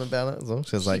down about it as well.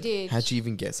 She was like, did. how'd you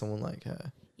even get someone like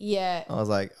her? Yeah. I was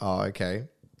like, oh, okay,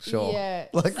 sure. Yeah.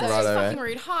 Like, That's right just over. fucking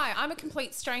rude. Hi, I'm a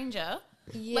complete stranger.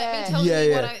 Yeah. Let me tell Yeah, you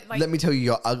yeah. what I like. Let me tell you,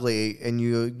 you're ugly and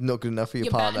you're not good enough for your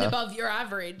You're partner. batting above your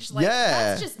average. Like, Yeah.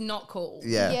 that's just not cool.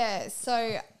 Yeah. Yeah.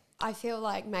 So I feel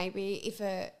like maybe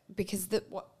because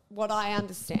what I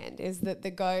understand is that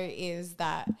the go is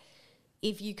that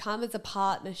if you come as a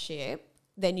partnership,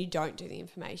 then you don't do the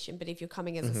information. But if you're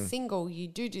coming as a single, you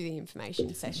do the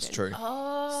information session. It's true.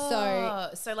 Oh,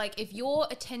 so like if you're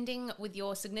attending with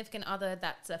your significant other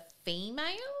that's a female?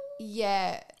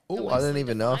 Yeah. Oh, I don't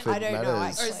even know if it I don't know,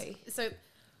 matters. Or actually. so,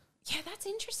 yeah, that's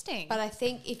interesting. But I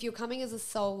think if you're coming as a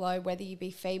solo, whether you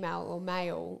be female or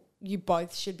male, you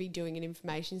both should be doing an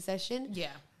information session.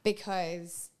 yeah.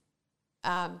 Because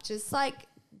just like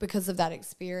because of that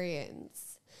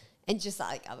experience and just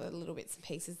like other little bits and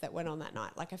pieces that went on that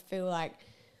night. Like I feel like,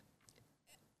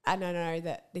 I don't know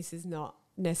that this is not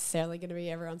necessarily going to be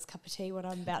everyone's cup of tea, what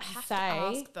I'm about I to have say. to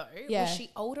ask though, Yeah. was she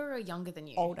older or younger than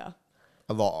you? Older.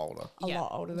 A lot older. A Yeah.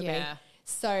 lot older than Yeah. me.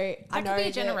 So I That know could be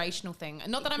a that- generational thing.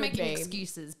 Not that I'm could making be.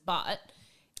 excuses, but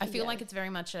I feel Yeah. like it's very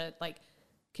much a like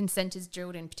consent is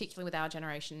drilled in, particularly with our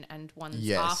generation and ones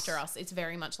Yes. after us. It's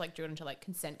very much like drilled into like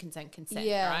consent,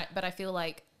 Yeah. right? But I feel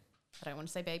like I don't want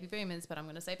to say baby boomers, but I'm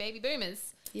going to say baby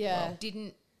boomers. Yeah.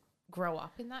 Didn't grow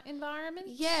up in that environment.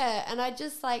 Yeah, and I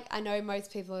just like, I know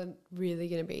most people are really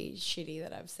going to be shitty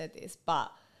that I've said this,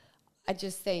 but I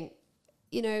just think,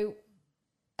 you know,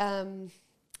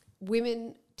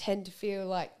 women tend to feel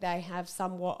like they have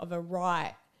somewhat of a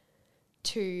right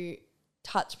to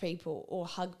touch people or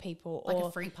hug people Like or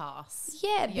a free pass.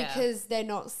 yeah, because they're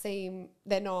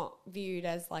not viewed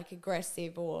as like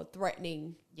aggressive or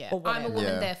threatening. Yeah. or I'm a whatever.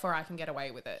 woman, Yeah. therefore I can get away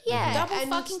with it. Yeah, Double and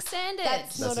fucking standard.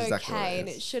 That's not exactly what okay, it and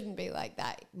is. it shouldn't be like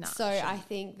that. No, So it I shouldn't.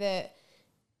 think that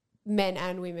men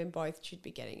and women both should be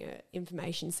getting an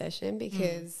information session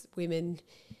because women,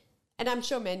 and I'm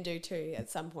sure men do too at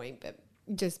some point, but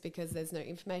just because there's no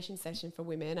information session for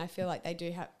women, I feel like they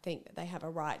do think that they have a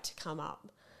right to come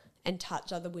up and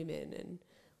touch other women and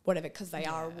whatever because they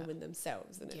are a woman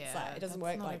themselves, and it's Yeah, like it doesn't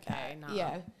that's work not like okay, that. no.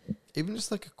 Yeah, even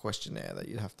just like a questionnaire that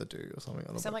you'd have to do or something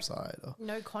on the So, like, website. Or,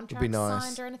 No be contract nice.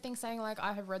 signed or anything saying like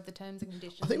I have read the terms and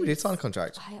conditions. I think we did sign a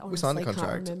contract. I We signed a honestly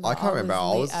contract. Can't remember. I can't remember. I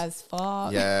lit was as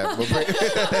fuck. yeah,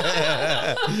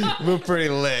 we're pretty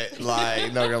lit.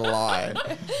 Like, not gonna lie.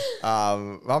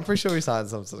 I'm pretty sure we signed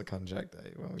some sort of contract.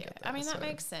 When we Yeah, get there, I mean that so.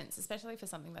 makes sense, especially for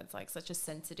something that's like such a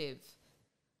sensitive,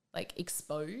 like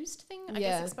exposed thing. I Yeah.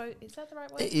 guess exposed is that the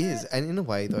right word? It for is, and in a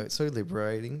way though, it's so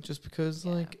liberating. Just because,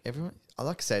 Yeah. like everyone,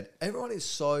 like I said, everyone is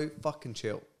so fucking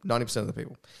chill. 90% of the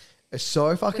people, it's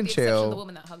so fucking With the exception of the chill.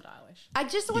 woman that hugged Eilish. I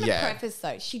just want to Yeah. preface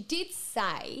though, she did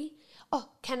say, "Oh,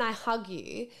 can I hug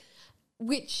you?"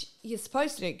 Which you're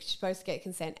supposed to do. 'Cause you're supposed to get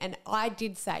consent, and I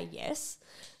did say yes.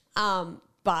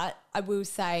 But I will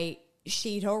say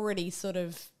she'd already sort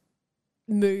of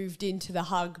moved into the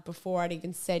hug before I'd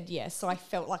even said yes, so I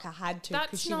felt like I had to because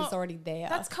That's she was not- already there.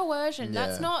 That's coercion.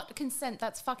 That's Yeah. not consent.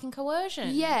 That's fucking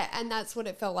coercion. Yeah, and that's what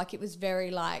it felt like. It was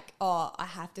very like, oh, I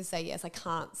have to say yes. I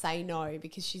can't say no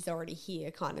because she's already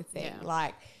here kind of thing. Yeah.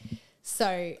 Like,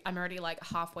 so I'm already like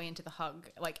halfway into the hug.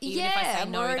 Like even if I Yeah, say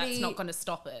I'm no, that's already- not going to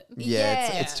stop it.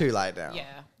 Yeah, Yeah. It's too late now.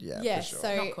 Yeah. Yeah, for sure.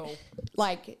 so Not cool.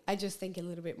 like I just think a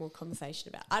little bit more conversation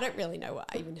about. I don't really know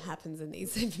what even happens in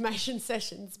these information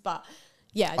sessions, but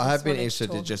yeah, I have just been wanted interested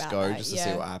to talk just about go that. just to see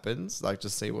what happens, like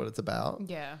just see what it's about.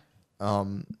 Yeah.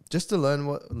 Just to learn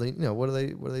what what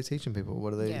are they teaching people?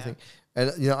 What do they Yeah. think?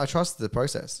 And I trust the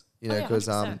process, Oh, yeah, because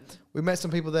 100%. we met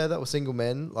some people there that were single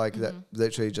men, like that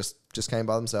literally just came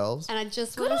by themselves. And I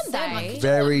just Good want to on them. say, Like, could you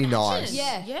Very imagine? nice.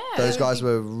 Yeah. Yeah. Those would guys be-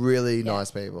 were really Yeah.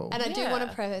 nice people. and I do want Yeah.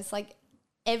 to preface, like,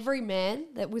 every man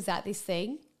that was at this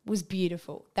thing was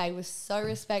beautiful. They were so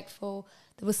respectful.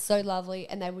 They were so lovely,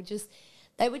 and they were just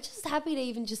happy to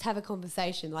even just have a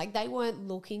conversation. Like, they weren't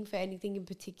looking for anything in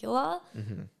particular.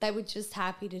 They were just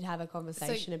happy to have a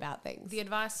conversation about things. The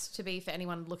advice to be for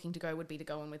anyone looking to go would be to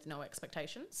go in with no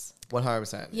expectations.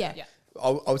 100%. Yeah. Yeah.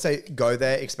 I would say go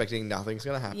there expecting nothing's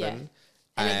going to happen. Yeah.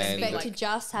 And expect like- to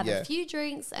just have Yeah. a few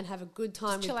drinks and have a good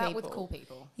time Chill with out people. with cool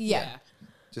people. Yeah.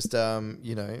 Just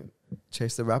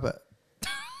chase the rabbit.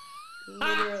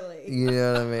 Literally. You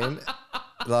know what I mean?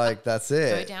 Like, that's Go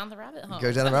it. down the rabbit hole.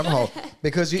 Go down the rabbit hole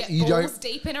because Get you balls don't.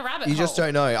 deep in a rabbit You hole. just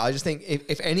don't know. I just think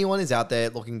if anyone is out there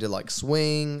looking to like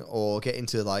swing or get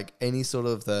into like any sort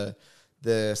of the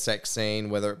sex scene,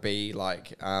 whether it be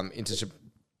like into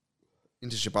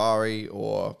shibari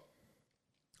or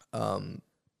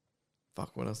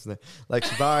fuck, what else is there? Like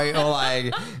shibari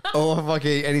or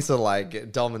fucking any sort of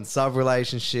like dom and sub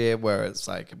relationship where it's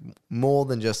like more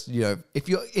than just, if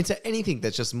you're into anything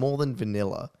that's just more than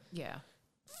vanilla, Yeah.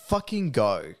 fucking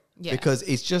go. Yeah. Because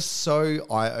it's just so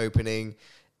eye-opening.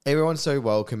 Everyone's so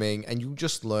welcoming, and you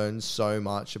just learn so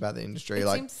much about the industry. It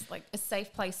Like, seems like a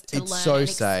safe place to It's learn so and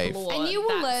safe. explore And you will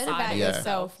that learn side about of Yeah.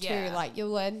 yourself too. Yeah. Like,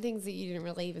 you'll learn things that you didn't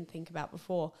really even think about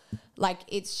before. Like,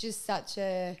 it's just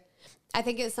I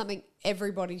think it's something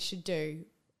everybody should do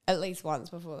at least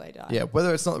once before they die. yeah,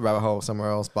 whether it's not the rabbit hole or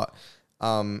somewhere else, but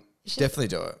should- definitely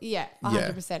do it. Yeah,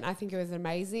 100%. I think it was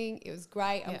amazing. It was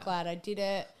great. I'm Yeah. glad I did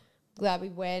it. Glad we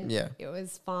went. Yeah. It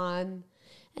was fun.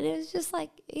 And it was just like,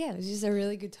 it was just a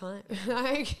really good time.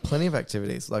 Like, Plenty of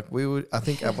activities. Like I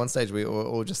think at one stage we were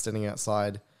all just standing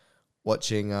outside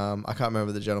watching. I can't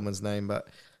remember the gentleman's name, but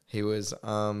he was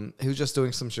just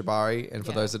doing some shibari. And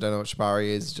for Yeah. those that don't know what shibari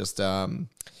is, just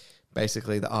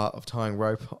basically the art of tying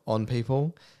rope on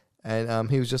people. And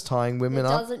he was just tying it women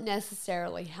up. doesn't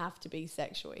necessarily have to be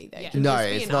sexual either. It Yeah. can No, just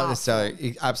be it's an not art necessarily.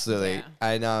 form. Absolutely. Yeah.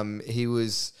 And he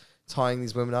was tying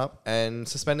these women up and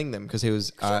suspending them because he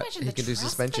was Could you imagine he the can do trust they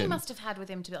suspension. must have had with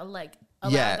him to allow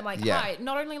Yeah, them like, yeah. hi,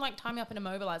 not only like tie me up and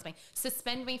immobilize me,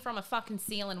 suspend me from a fucking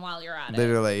ceiling while you're at it.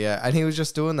 Literally, yeah. And he was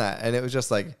just doing that, and it was just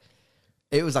like.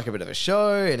 It was like a bit of a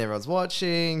show, and everyone's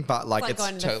watching, but like Like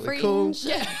going it's to the totally cool. fringe.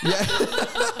 Yeah. Yeah,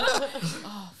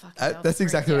 Oh, fuck. that's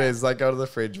exactly what it is. Like go to the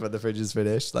fridge when the fridge is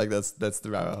finished. Like that's the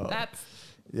rabbit hole.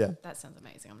 Yeah, That sounds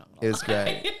amazing. I'm not gonna it was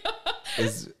lie.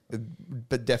 great.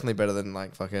 But definitely better than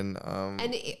like fucking.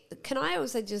 And can I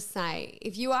also just say,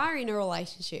 if you are in a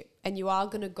relationship and you are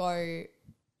going to go,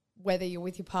 whether you're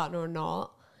with your partner or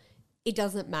not, it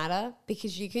doesn't matter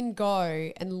because you can go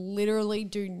and literally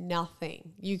do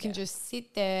nothing. You can just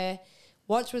sit there,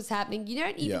 watch what's happening. You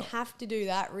don't even Yeah. have to do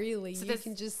that really. So You there's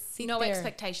can just sit no there.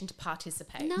 expectation to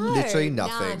participate. No, Literally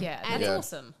nothing. none. Yeah, And that's Yeah.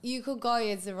 awesome. you could go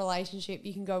as a relationship,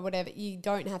 you can go whatever. You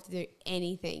don't have to do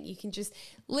anything. You can just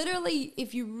literally,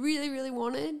 if you really, really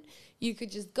wanted, you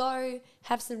could just go,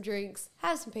 have some drinks,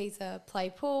 have some pizza, play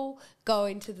pool, go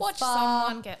into the Watch spa,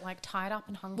 someone get like tied up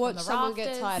and hung watch from the someone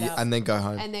rafters. get tied Yeah, up, and then go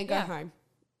home. and then go Yeah. home.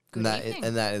 Good evening.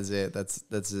 and that is it. That's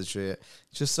literally it.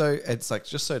 It's just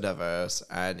so diverse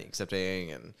and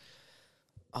accepting, and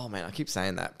Oh man, I keep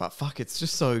saying that, but fuck, it's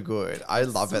just so good. I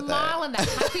love it there. Smile and that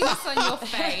happiness on your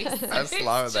face. I just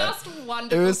love It's that. just It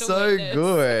wonderful. was to so witness.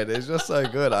 good. It's just so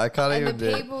good. I can't And even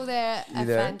the do. people there are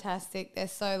know? fantastic. They're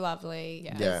so lovely.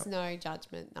 Yeah. There's no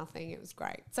judgment, nothing. It was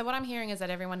great. So what I'm hearing is that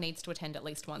everyone needs to attend at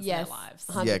least once Yes. in their lives.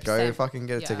 100%. Yeah, go fucking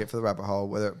get a Yeah. ticket for the rabbit hole,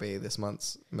 whether it be this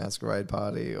month's masquerade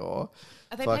party or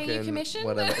Are they paying you fucking commission?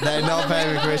 whatever. They're not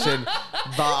paying me commission,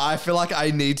 but I feel like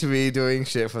I need to be doing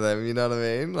shit for them. You know what I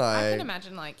mean? I can Like,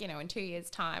 imagine, like, you know, in 2 years'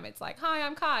 time, it's like, hi,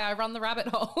 I'm Kai. I run the rabbit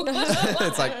hole.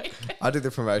 it's like I do the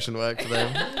promotion work for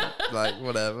them, like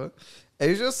whatever. It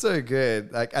was just so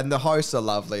good. Like, and the hosts are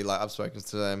lovely. Like, I've spoken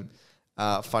to them.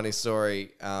 Funny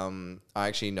story. I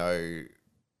actually know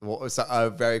what was a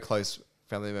very close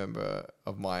family member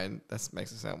of mine. That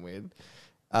makes it sound weird.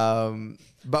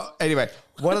 But anyway,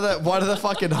 one of the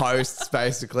fucking hosts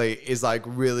basically is like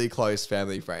really close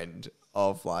family friend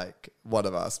of like one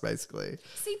of us basically.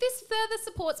 See, this further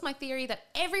supports my theory that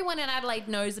everyone in Adelaide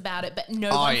knows about it, but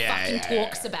no one fucking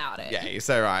talks about it. Yeah, you're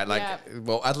so right. Like, Yeah.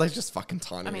 well, Adelaide's just fucking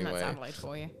tiny I mean, anyway. that's Adelaide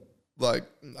for you. Like,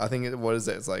 I think what is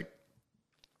it? It's like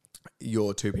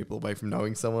you're 2 people away from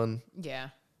knowing someone. Yeah.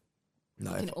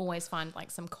 No, You can always find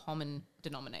like some common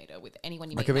denominator with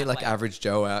anyone you I meet. can in meet like Adelaide. average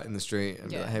Joe out in the street and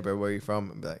be Yeah. like, "Hey, bro, where are you from?"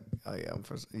 And be like, "Oh yeah, I'm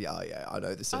from. Yeah, yeah, I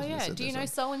know this." Oh and yeah, this and do you this know and-"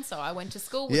 so and so? I went to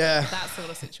school with Yeah. them. That sort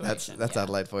of situation. That's yeah.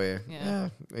 Adelaide for you. Yeah.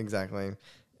 Yeah, exactly.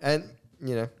 And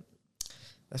you know,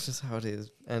 that's just how it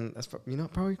is. And that's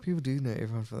probably people do know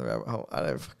everyone from the rabbit hole. I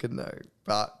don't fucking know,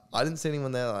 but I didn't see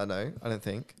anyone there that I know. I don't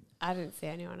think. I didn't see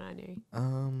anyone I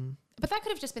knew. But that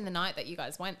could have just been the night that you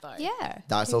guys went, though. Yeah.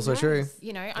 That's Who also true. knows?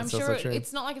 You know, I'm That's also sure true.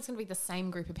 it's not like it's going to be the same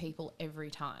group of people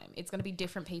every time. It's going to be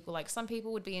different people. Like some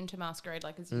people would be into masquerade,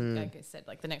 like as you like I said,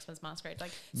 like the next one's masquerade. Like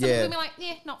some Yeah. people would be like,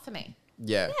 yeah, not for me.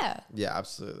 Yeah. Yeah. Yeah,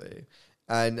 absolutely.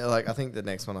 And like I think the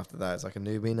next one after that is like a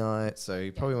newbie night, so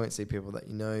you probably won't see people that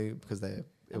you know because it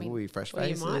will be fresh well,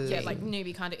 you faces. might, Yeah, like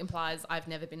newbie kind of implies I've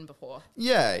never been before.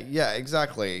 yeah,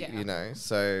 exactly. Yeah. You know,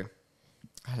 so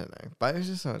I don't know, but it was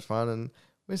just so much fun, and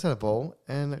we just had a ball,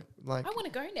 and like I want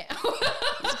to go now.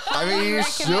 I mean, you recommend.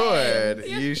 should,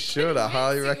 You're you should. I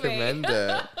highly convincing me. recommend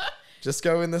it. Just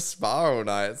go in the spa all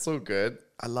night. It's all good.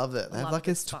 I love it. They have love like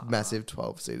the a spa. massive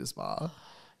 12-seater spa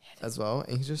as well,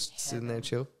 and you just sitting there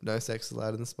chill. No sex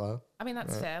allowed in the spa. I mean,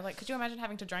 that's fair. Like, could you imagine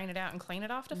having to drain it out and clean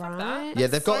it after? Fuck Right. that. Yeah,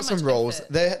 That's they've got so some much rules.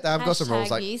 effort. They've got some rules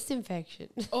Hashtag like yeast infection.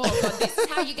 Oh god, this is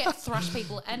how you get thrush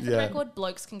people. And for the Yeah. record,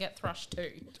 blokes can get thrush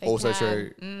too. also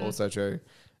can. true. Also true.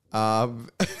 I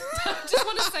just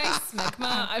want to say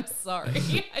smegma. I'm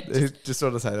sorry. I just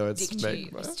want to say the word dick smeg.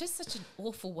 tube. It's just such an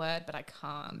awful word, but I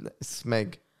can't.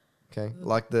 Smeg. Okay,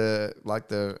 like the Like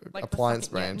appliance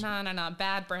the fucking- brand. No.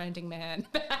 Bad branding, man.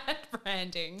 Bad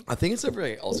branding. I think it's a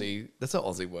really Aussie. That's an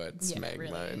Aussie word. Yeah, it Smeg,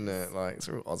 really mate. is. Isn't it? Like it's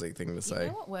a real Aussie thing to You say.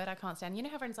 know what word I can't stand? You know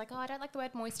how everyone's like, oh, I don't like the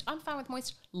word moist. I'm fine with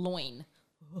moist. Loin.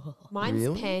 Mine's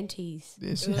Really? panties.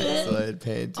 This is the word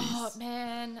panties. Oh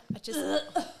man,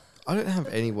 I don't have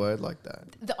any word like that.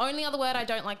 the only other word I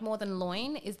don't like more than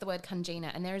loin is the word Congina,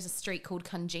 and there is a street called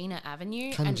Congina Avenue.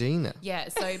 and- Congina. Yeah,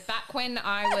 so back when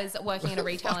I was working in a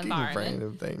retail Fucking environment,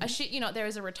 random thing. I shit you not, there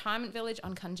is a retirement village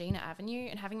on Congina Avenue,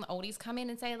 and having the oldies come in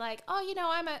and say like, oh, you know,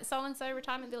 I'm at so and so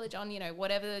retirement village on, you know,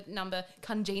 whatever number,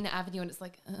 Congina Avenue, and it's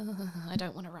like, I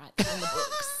don't want to write that in the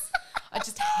books. I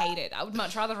just hate it. I would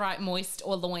much rather write moist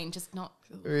or loin, just not.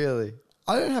 Really?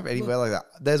 I don't have any word like that.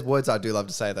 There's words I do love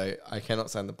to say though. I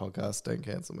cannot say in the podcast. Don't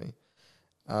cancel me.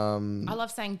 I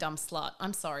love saying dumb slut.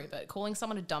 I'm sorry, but calling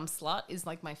someone a dumb slut is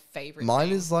like my favorite. Mine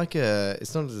thing. is like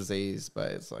it's not a disease,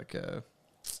 but it's like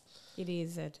It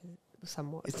is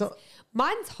somewhat. it's not.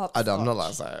 Mine's hopscotch. I'm not allowed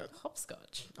to say it.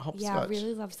 hopscotch. Hopscotch. Yeah, I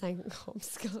really love saying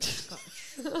hopscotch.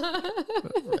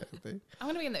 I'm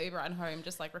going to be in the Uber ride home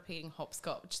just like repeating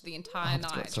hopscotch the entire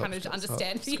night, Hopscotch, trying to hopscotch,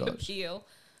 understand the hopscotch. appeal.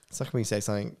 It's like when you say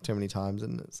something too many times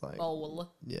and it's like Bowl.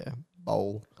 yeah,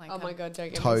 bowl. Like Oh my god, don't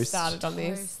get me Toast. started on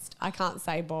this. Toast. I can't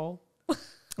say ball.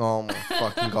 Oh my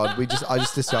fucking god! I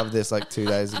just discovered this like 2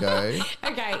 days ago.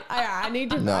 Okay, I need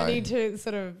to No. I need to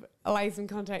sort of lay some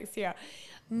context here.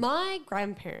 My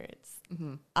grandparents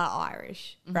are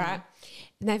Irish, right?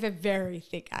 And they have a very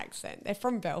thick accent. They're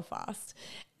from Belfast.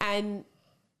 And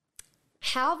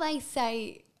how they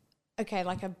say, okay,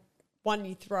 like a one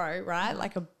you throw, right?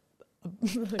 Like a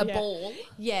A yeah. bowl.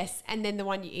 Yes, and then the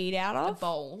one you eat out A of.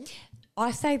 bowl.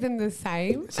 I say them the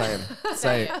same. Same.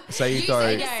 Say you You throw.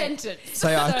 say a Okay. sentence.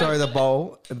 Say I throw the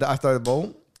bowl. I throw the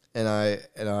ball, and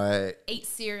I Eat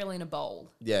cereal in a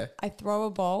bowl. yeah. I throw a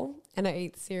bowl and I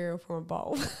eat cereal from a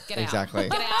bowl. Get out. Exactly.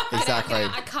 Get out. Get Exactly.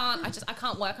 Out, get out. I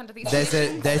can't work under these.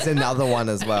 There's another one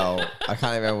as well. I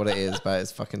can't remember what it is, but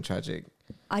it's fucking tragic.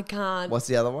 I can't. What's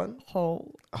the other one?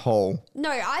 Hole. Hole. No,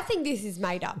 I think this is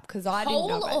made up because I didn't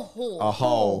know Hole it. or hall? A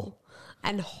hole.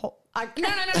 And hole. No. Okay, I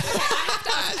have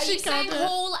to ask. Are you saying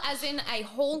hall as in a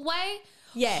hallway?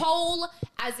 Yeah. Hole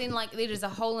as in like there is a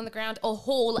hole in the ground, or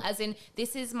hall as in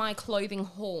this is my clothing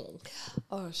haul?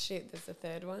 Oh shit! There's a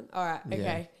third one. All right.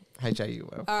 Okay. Yeah.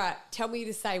 H-A-U-L. All right. Tell me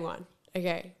to say one.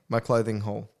 Okay. My clothing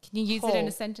hole. Can you use it in Hall.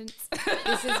 a sentence?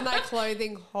 This is my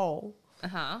clothing hole.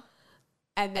 Uh-huh.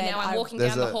 And then And now I'm walking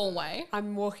There's down the a- hallway.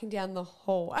 I'm walking down the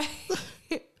hallway.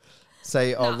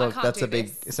 Say, oh No, I look, can't that's do a big.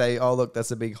 this. Say, oh look,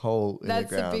 that's a big hole in That's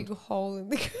the ground. a big hole in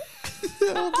the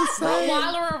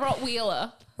Rottweiler or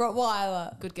Rottweiler?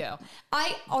 Rottweiler. Good girl.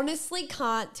 I honestly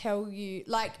can't tell you.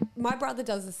 Like, my brother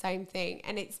does the same thing,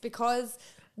 and it's because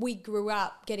we grew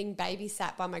up getting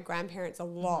babysat by my grandparents a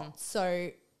lot. Mm-hmm.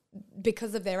 So,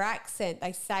 because of their accent,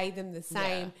 they say them the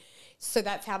same. Yeah. So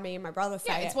that's how me and my brother say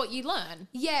Yeah, it. it's what you learn.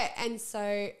 Yeah, and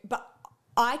so, but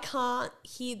I can't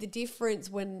hear the difference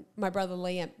when my brother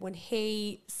Liam, when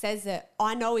he says it,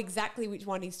 I know exactly which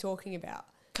one he's talking about.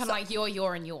 Kind of like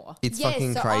your, and your. It's Yeah,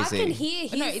 fucking so crazy. I can hear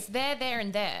his, No, it's there,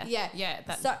 and there. yeah, Yeah.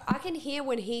 That, so I can hear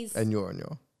when he's and your.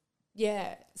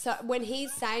 yeah. So when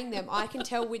he's saying them, I can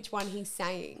tell which one he's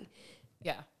saying.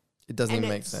 yeah. It doesn't And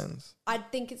even make it's- sense. I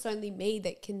think it's only me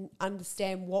that can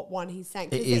understand what one he's saying.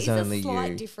 It 'cause is there only a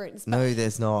slight you. difference. But No,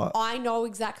 there's not. I know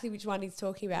exactly which one he's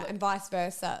talking about, and vice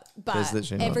versa. There's But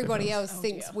literally no everybody difference. else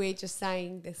thinks we're just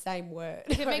saying the same word.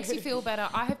 If it makes you feel better,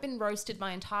 I have been roasted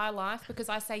my entire life because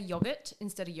I say yogurt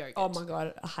instead of yogurt. Oh my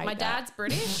god, I hate My that. dad's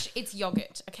British. It's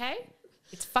yogurt, okay?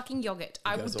 It's fucking yogurt.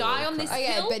 I will guys are die all on this Oh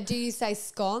yeah, hill. but do you say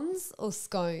scones or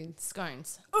scones?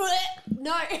 Scones.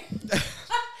 No.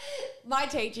 My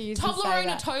teacher used to say Toblerone or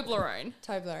that. Toblerone?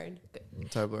 Toblerone.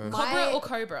 Toblerone. Cobra or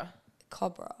Cobra?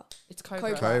 Cobra. It's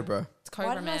Cobra. Cobra. It's Cobra,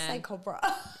 Why did man. I say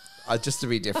cobra? Just to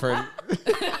be different.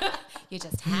 You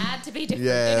just had to be different.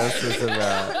 Yeah, that's just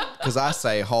about. Because I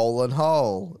say hole and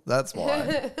hole. That's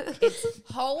why.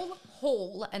 Hole,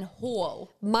 hall, and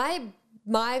hall. my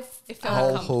It felt Hole,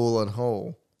 uncomfortable. hole, and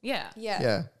hole. Yeah. yeah.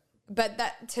 Yeah. But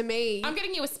that to me, I'm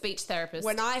getting you a speech therapist.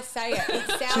 when I say it, it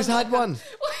sounds. She's had like one.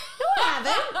 I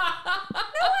haven't.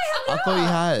 I thought you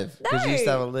have. Because you used to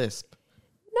No. have a lisp.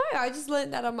 No, I just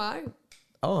learned that on my own.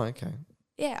 Oh, okay.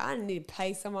 Yeah, I didn't need to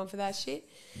pay someone for that shit.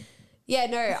 Yeah,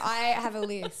 no, I have a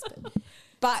lisp.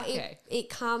 But It's okay. it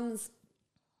comes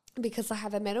because I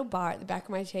have a metal bar at the back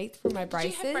of my teeth from my Did you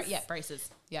have braces. yeah, braces.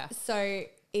 Yeah. So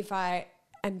if I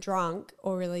am drunk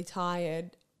or really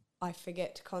tired, I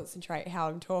forget to concentrate how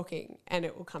I'm talking and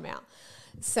it will come out.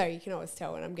 So you can always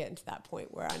tell when I'm getting to that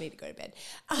point where I need to go to bed.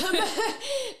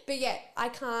 But yeah, I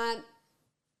can't.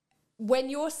 When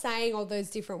you're saying all those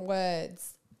different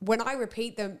words, when I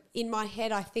repeat them in my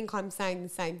head, I think I'm saying the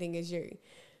same thing as you.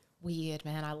 Weird,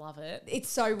 man. I love it. It's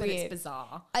so But weird. it's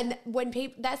bizarre. And when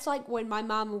people, that's like when my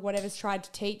mum or whatever's tried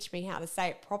to teach me how to say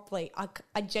it properly.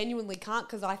 I genuinely can't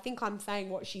because I think I'm saying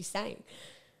what she's saying.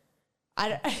 I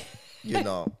don't, You're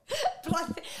not.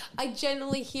 but I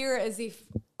generally hear it as if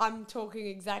I'm talking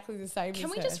exactly the same. Can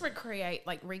as we her. just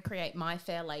recreate My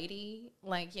Fair Lady?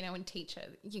 Like, you know, in Teacher.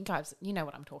 You guys, you know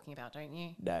what I'm talking about, don't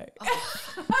you? No.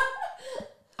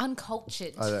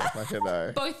 Uncultured. I don't fucking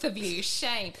know. Both of you,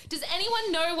 shame. Does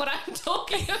anyone know what I'm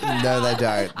talking about? No, they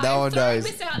don't. No I'm one throwing knows.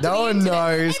 this out to No the one internet.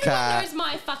 knows, Everyone Kat. knows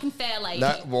My fucking Fair Lady.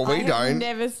 No, well, we I have don't.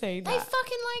 never seen They that.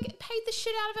 fucking like paid the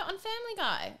shit out of it on Family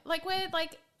Guy. Like we're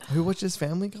like, Who watches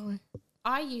Family Guy?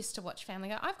 I used to watch Family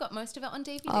Guy. I've got most of it on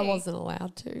DVD. I wasn't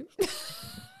allowed to.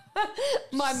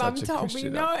 My mum Such a told me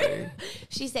Christian no. upbringing.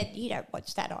 She said, "You don't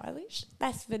watch that Eilish.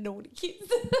 That's for naughty kids."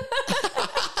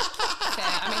 Fair.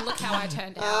 I mean, look how I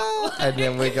turned out. And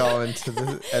then we go into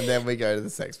the to the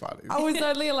sex parties. I was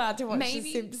only allowed to watch Maybe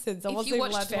The Simpsons. I if wasn't you even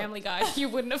watched allowed to Family Guy, you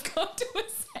wouldn't have gone to a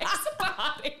sex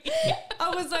party. I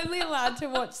was only allowed to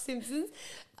watch Simpsons.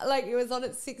 Like it was on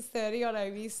at 6:30 on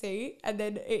ABC, and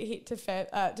then it hit to There's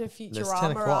 10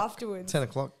 Futurama o'clock. afterwards. 10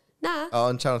 o'clock. Nah, Oh,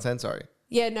 on Channel 10, sorry.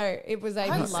 yeah, no, it was love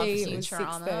ABC. It was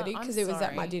Futurama. 6:30 because it was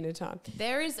at my I'm dinner time.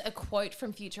 There is a quote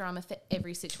from Futurama for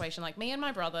every situation. Like me and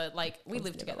my brother, like we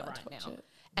live never together allowed to right watch now. it.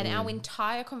 And our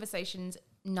entire conversations,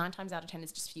 9 times out of 10,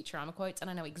 is just Futurama quotes. And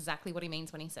I know exactly what he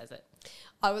means when he says it.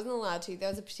 I wasn't allowed to. There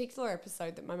was a particular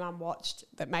episode that my mum watched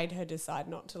that made her decide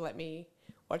not to let me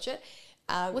watch it.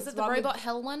 Was it the Robot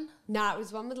Hell one? No, it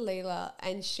was one with Leela,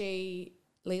 and she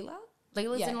Leela.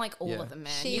 Leela's Yeah. in like all Yeah. of them,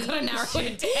 man. She- You gotta narrow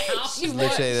it down. she was-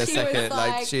 Literally the she was second,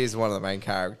 like, like- she's one of the main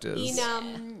characters.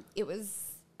 In it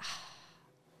was,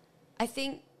 I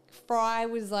think Fry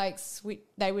was like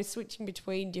they were switching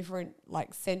between different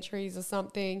like centuries or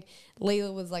something.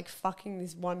 Leela was like fucking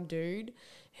this one dude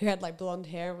who had like blonde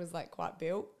hair and was like quite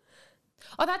built.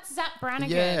 Oh, that's Zach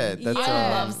Brannigan. Yeah, that's, I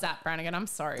love Zach Brannigan. I'm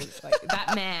sorry. Like,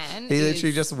 that man. He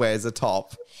literally just wears a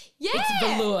top. Yeah.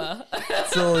 It's velour.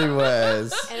 That's all he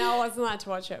wears. And I wasn't allowed to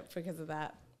watch it because of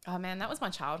that. Oh, man, that was my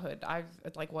childhood. I've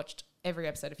like watched every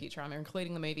episode of Futurama,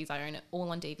 including the movies. I own it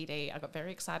all on DVD. I got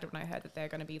very excited when I heard that they're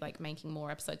going to be like making more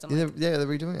episodes. I'm like, Yeah, they're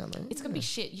redoing it, aren't they? it's going to be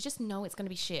shit. You just know it's going to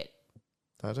be shit.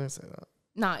 I don't say that.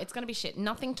 Nah, it's going to be shit.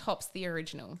 Nothing tops the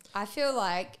original. I feel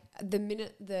like the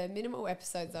minimal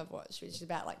episodes I've watched, which is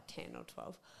about like 10 or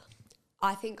 12,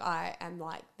 I think I am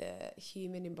like the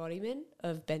human embodiment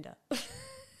of Bender.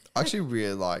 I actually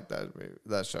really like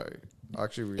that show. I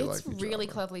actually really It's like really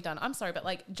Futurama. cleverly done. I'm sorry, but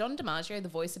like John DiMaggio, the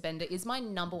voice of Bender, is my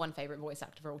number one favorite voice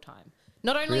actor of all time.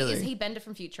 Not only Really? is he Bender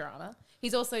from Futurama,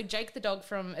 he's also Jake the dog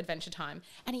from Adventure Time,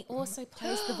 and he also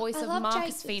plays the voice I of love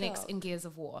Marcus Jake the Phoenix dog. in Gears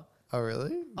of War. Oh,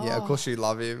 really? Yeah, of course you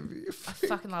love him. I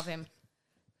fucking love him.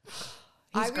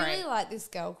 I He's really great. like this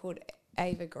girl called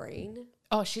Ava Green,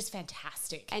 Oh, she's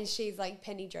fantastic. and she's like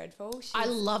Penny Dreadful. I She's-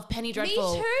 love Penny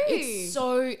Dreadful. too. It's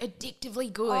so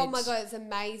addictively good. Oh my god, it's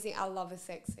amazing! I love her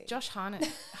sexy. Josh Hartnett.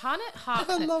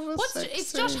 Hartnett. love her It's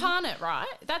sexy. Josh Hartnett, right?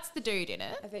 That's the dude in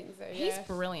it. I think so. He's Yeah.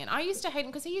 brilliant. I used to hate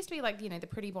him because he used to be like, the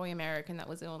pretty boy American that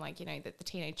was on like, the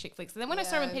teenage chick flicks. And then when I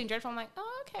saw him in Yeah. Penny Dreadful, I'm like,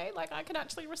 oh, okay, like I can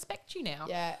actually respect you now.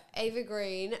 Yeah, Ava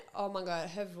Green. Oh my god,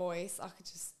 her voice! I could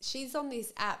just—she's on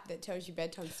this app that tells you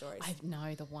bedtime stories. I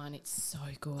know the one. It's so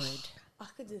good. I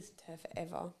could listen to her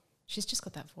forever. She's just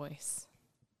got that voice.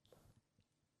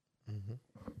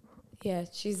 Yeah,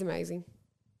 she's amazing.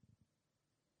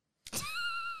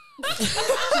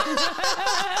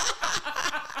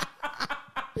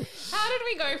 How did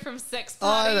we go from sex I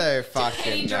party don't to fucking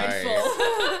Penny know. Dreadful?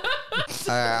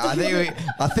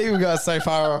 I think we got so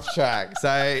far off track.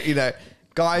 So,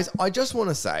 guys, I just want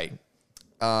to say,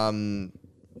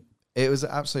 it was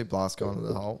an absolute blast going to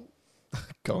the hole.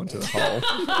 Going to the hole.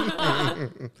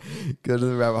 Go to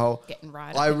the rabbit hole. Getting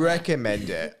right. I up in there. recommend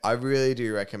it. I really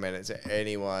do recommend it to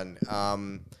anyone.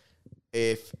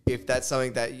 If that's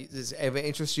something that does ever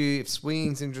interest you, if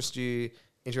swinging's interested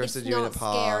It's you in the not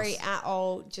past. scary at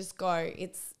all. Just go.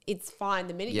 It's fine.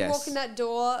 The minute you Yes. walk in that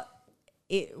door,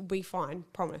 it'll be fine.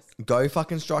 Promise. Go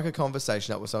fucking strike a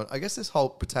conversation up with someone. I guess this whole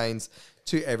pertains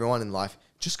to everyone in life.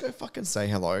 Just go fucking say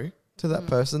hello to that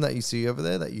person that you see over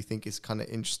there that you think is kind of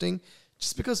interesting.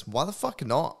 Just because why the fuck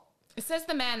not? It says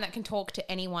the man that can talk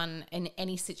to anyone in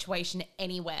any situation,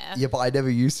 anywhere. Yeah, but I never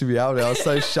used to be able to. I was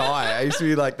so shy. I used to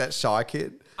be like that shy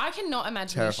kid. I cannot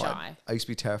imagine Terrified. being shy. I used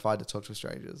to be terrified to talk to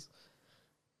strangers.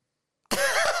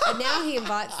 And now he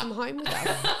invites them home with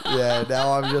us. Yeah,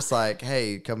 now I'm just like,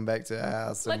 hey, come back to our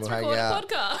house and Let's we'll hang record a out.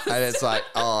 podcast. And it's like,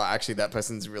 oh, actually, that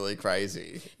person's really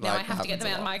crazy. Now Like, I have to get them happens out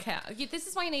a of lot. my car. Yeah, this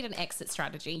is why you need an exit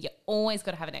strategy. You always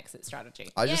got to have an exit strategy.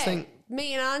 I just Yeah, think,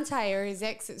 me and Auntie are his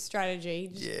exit strategy.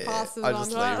 Just yeah, passes it I on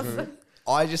just to leave us. him.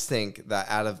 I just think that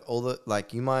out of all the,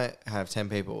 like, you might have 10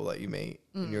 people that you meet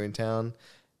when you're in town.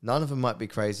 None of them might be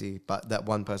crazy, but that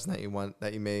one person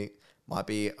that you meet might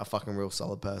be a fucking real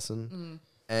solid person.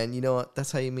 And you know what?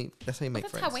 That's how you meet. That's how you make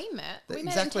That's friends. how we met. We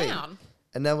Exactly. met in town.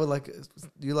 And now we're like,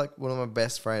 you're like one of my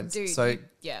best friends. Dude, so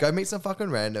yeah. go meet some fucking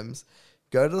randoms.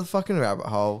 Go to the fucking rabbit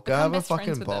hole. Go Become have a best friends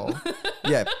fucking with ball. them.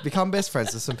 Yeah, become best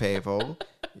friends with some people.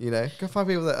 Go find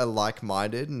people that are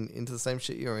like-minded and into the same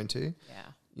shit you're into.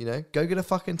 Yeah. Go get a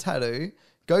fucking tattoo.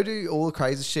 Go do all the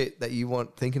crazy shit that you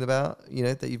want thinking about,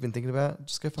 that you've been thinking about.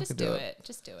 Just go fucking Just do do it. it.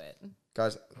 Just do it.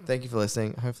 Guys, thank you for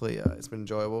listening. Hopefully it's been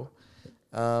enjoyable.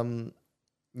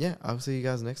 Yeah, I'll see you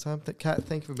guys next time. Kat,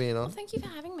 thank you for being on. Well, thank you for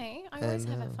having me. I always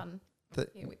And, have fun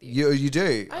here with you. You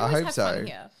do. I always hope have so. fun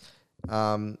here.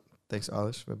 Thanks,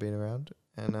 Eilish, for being around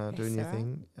and doing your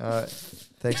alright. thing.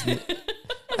 Thanks, and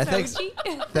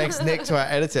thanks, Nick, to our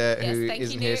editor Yes, who thank you,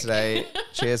 isn't here Nick. today.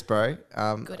 Cheers, bro.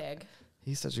 Good egg.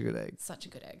 He's such a good egg. Such a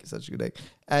good egg. Such a good egg.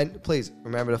 And please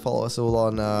remember to follow us all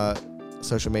on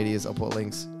social medias. I'll put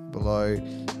links below.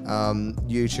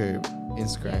 YouTube,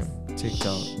 Instagram,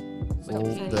 TikTok, We got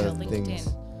all Pinterest, the LinkedIn. things.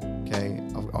 Okay,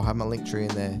 I'll have my link tree in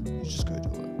there. Just go do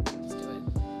it.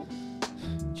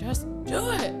 Just do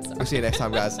it. We'll see you next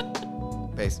time, guys.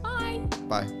 Peace. Bye.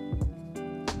 Bye.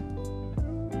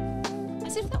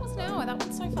 As if that was an hour. That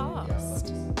went so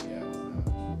fast.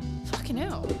 Fucking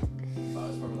hell.